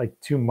like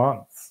 2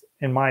 months,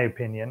 in my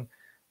opinion.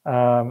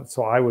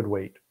 So I would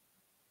wait,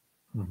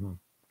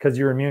 because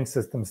your immune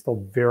system is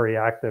still very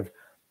active,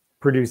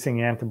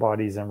 producing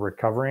antibodies and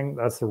recovering.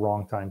 That's the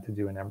wrong time to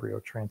do an embryo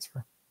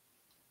transfer.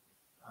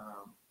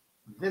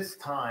 This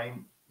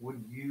time,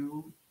 would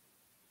you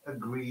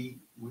agree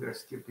we are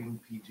skipping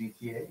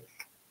PGTA?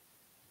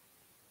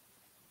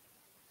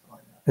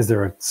 Is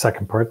there a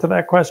second part to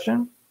that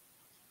question?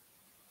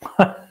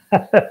 I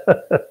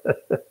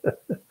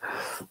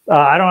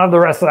don't have the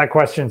rest of that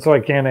question, so I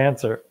can't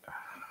answer.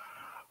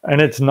 And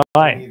it's 9.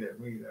 Me either.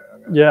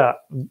 Okay. Yeah,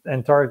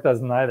 and Tarek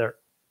doesn't either.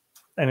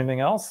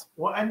 Anything else?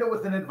 We'll end it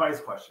with an advice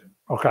question.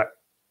 Okay.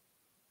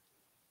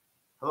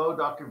 Hello,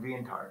 Dr. V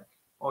and Tarek.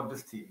 Oh,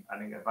 just T. I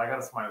didn't get it. I got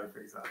a smiley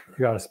face after. You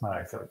got a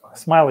smiley face.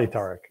 Smiley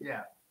Tarek.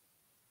 Yeah.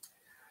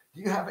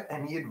 Do you have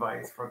any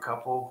advice for a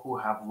couple who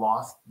have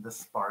lost the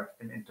spark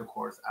in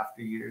intercourse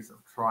after years of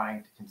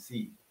trying to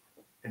conceive?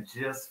 It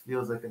just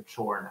feels like a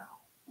chore now.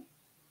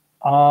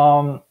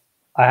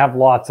 I have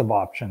lots of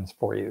options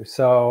for you.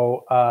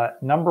 So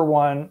number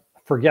one,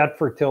 forget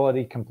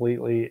fertility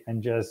completely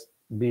and just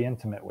be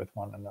intimate with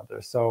one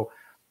another. So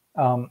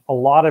a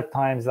lot of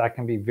times that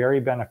can be very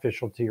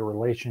beneficial to your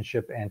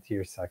relationship and to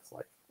your sex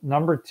life.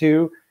 Number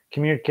two,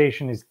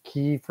 communication is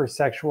key for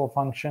sexual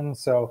function.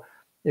 So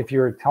if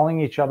you're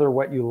telling each other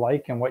what you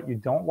like and what you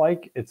don't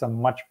like, it's a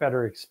much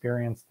better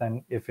experience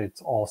than if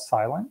it's all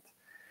silent.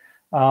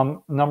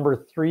 Number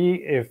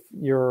three, if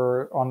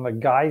you're on the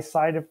guy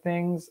side of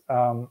things,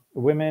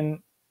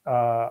 women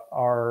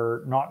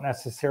are not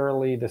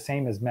necessarily the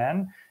same as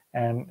men.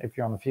 And if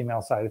you're on the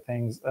female side of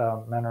things,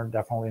 men are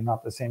definitely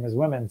not the same as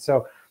women.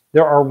 So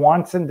there are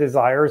wants and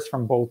desires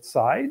from both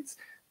sides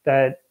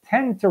that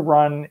tend to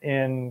run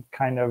in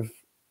kind of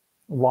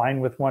line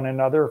with one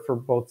another for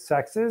both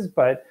sexes,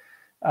 but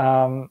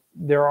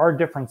there are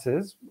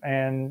differences.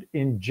 And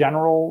in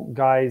general,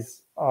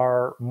 guys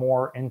are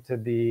more into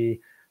the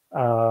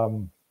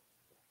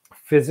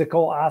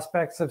physical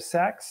aspects of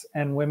sex,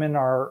 and women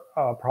are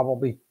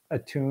probably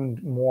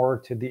attuned more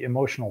to the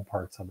emotional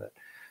parts of it.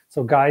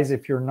 So guys,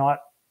 if you're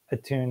not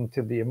attuned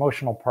to the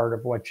emotional part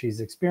of what she's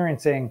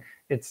experiencing,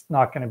 it's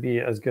not going to be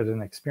as good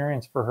an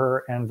experience for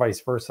her, and vice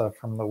versa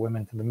from the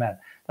women to the men.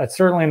 That's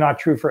certainly not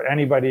true for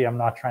anybody. I'm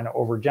not trying to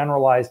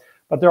overgeneralize,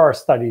 but there are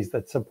studies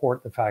that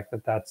support the fact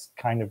that that's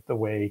kind of the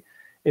way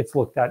it's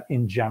looked at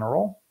in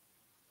general.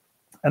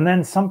 And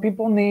then some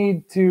people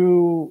need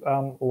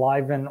to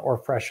liven or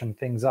freshen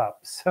things up.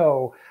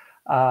 So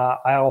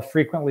I'll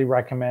frequently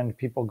recommend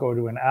people go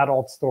to an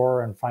adult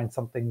store and find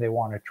something they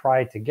want to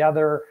try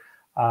together.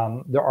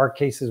 There are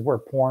cases where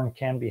porn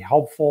can be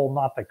helpful,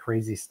 not the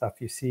crazy stuff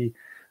you see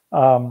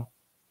out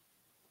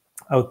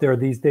there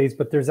these days,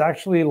 but there's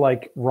actually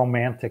like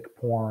romantic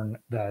porn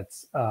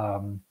that's,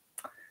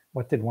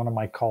 what did one of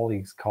my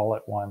colleagues call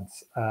it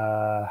once?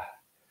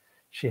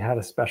 She had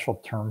a special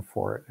term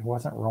for it. It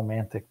wasn't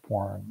romantic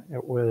porn.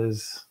 It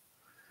was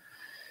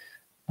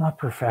not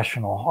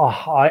professional.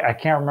 Oh, I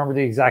can't remember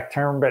the exact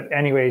term, but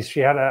anyways,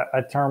 she had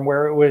a term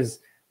where it was,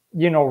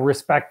 you know,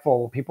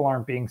 respectful. People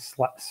aren't being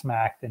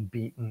smacked and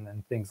beaten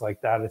and things like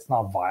that. It's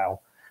not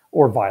vile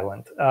or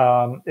violent.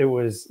 It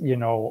was, you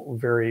know,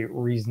 very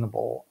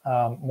reasonable,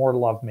 more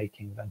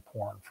lovemaking than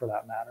porn for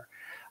that matter.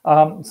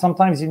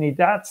 Sometimes you need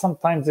that.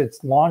 Sometimes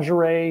it's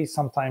lingerie.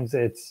 Sometimes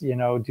it's, you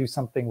know, do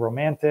something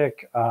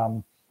romantic.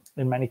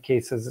 In many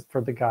cases for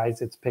the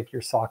guys, it's pick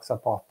your socks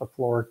up off the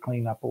floor,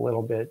 clean up a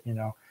little bit, you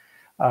know,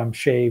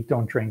 shave,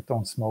 don't drink,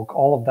 don't smoke.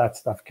 All of that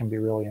stuff can be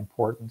really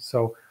important.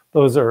 So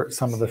those are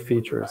some of the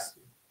features.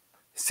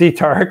 See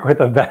Tarek with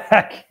a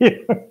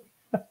vacuum.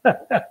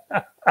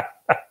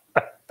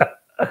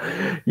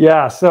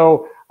 Yeah.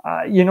 So,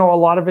 you know, a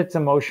lot of it's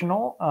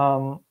emotional.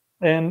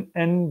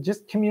 And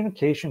just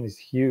communication is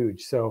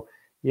huge. So,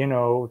 you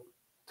know,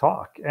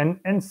 talk.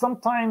 And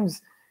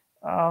sometimes,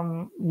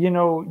 you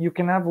know, you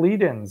can have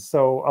lead-ins.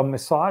 So a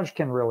massage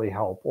can really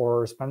help,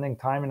 or spending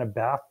time in a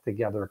bath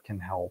together can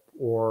help,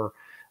 or,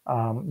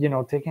 you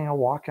know, taking a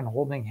walk and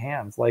holding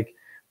hands. Like,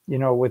 you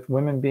know, with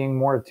women being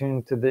more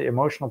attuned to the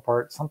emotional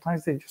part,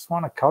 sometimes they just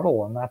want to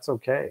cuddle, and that's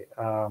okay.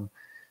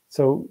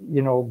 So,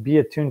 you know, be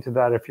attuned to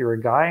that if you're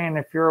a guy. And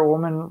if you're a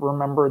woman,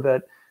 remember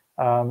that,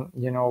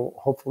 you know,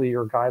 hopefully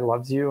your guy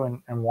loves you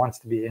and wants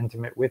to be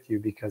intimate with you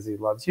because he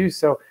loves you.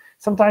 So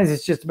sometimes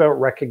it's just about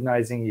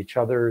recognizing each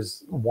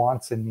other's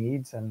wants and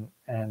needs and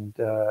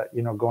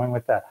you know, going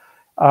with that.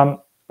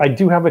 I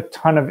do have a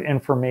ton of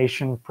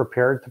information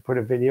prepared to put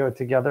a video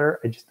together.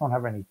 I just don't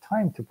have any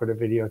time to put a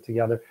video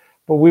together,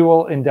 but we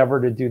will endeavor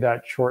to do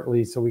that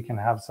shortly so we can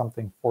have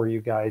something for you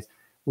guys,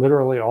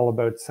 literally all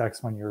about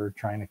sex when you're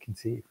trying to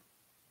conceive.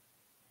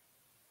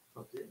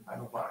 Okay,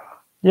 9:05.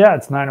 Yeah,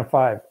 it's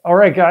 9:05. All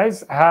right,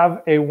 guys,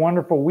 have a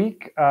wonderful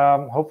week.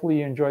 Hopefully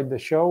you enjoyed the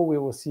show. We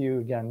will see you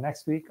again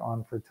next week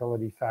on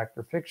Fertility Fact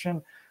or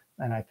Fiction.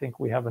 And I think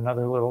we have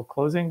another little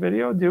closing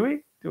video. Do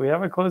we? Do we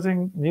have a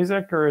closing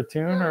music or a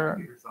tune? Or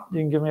you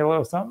can give me a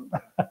little something?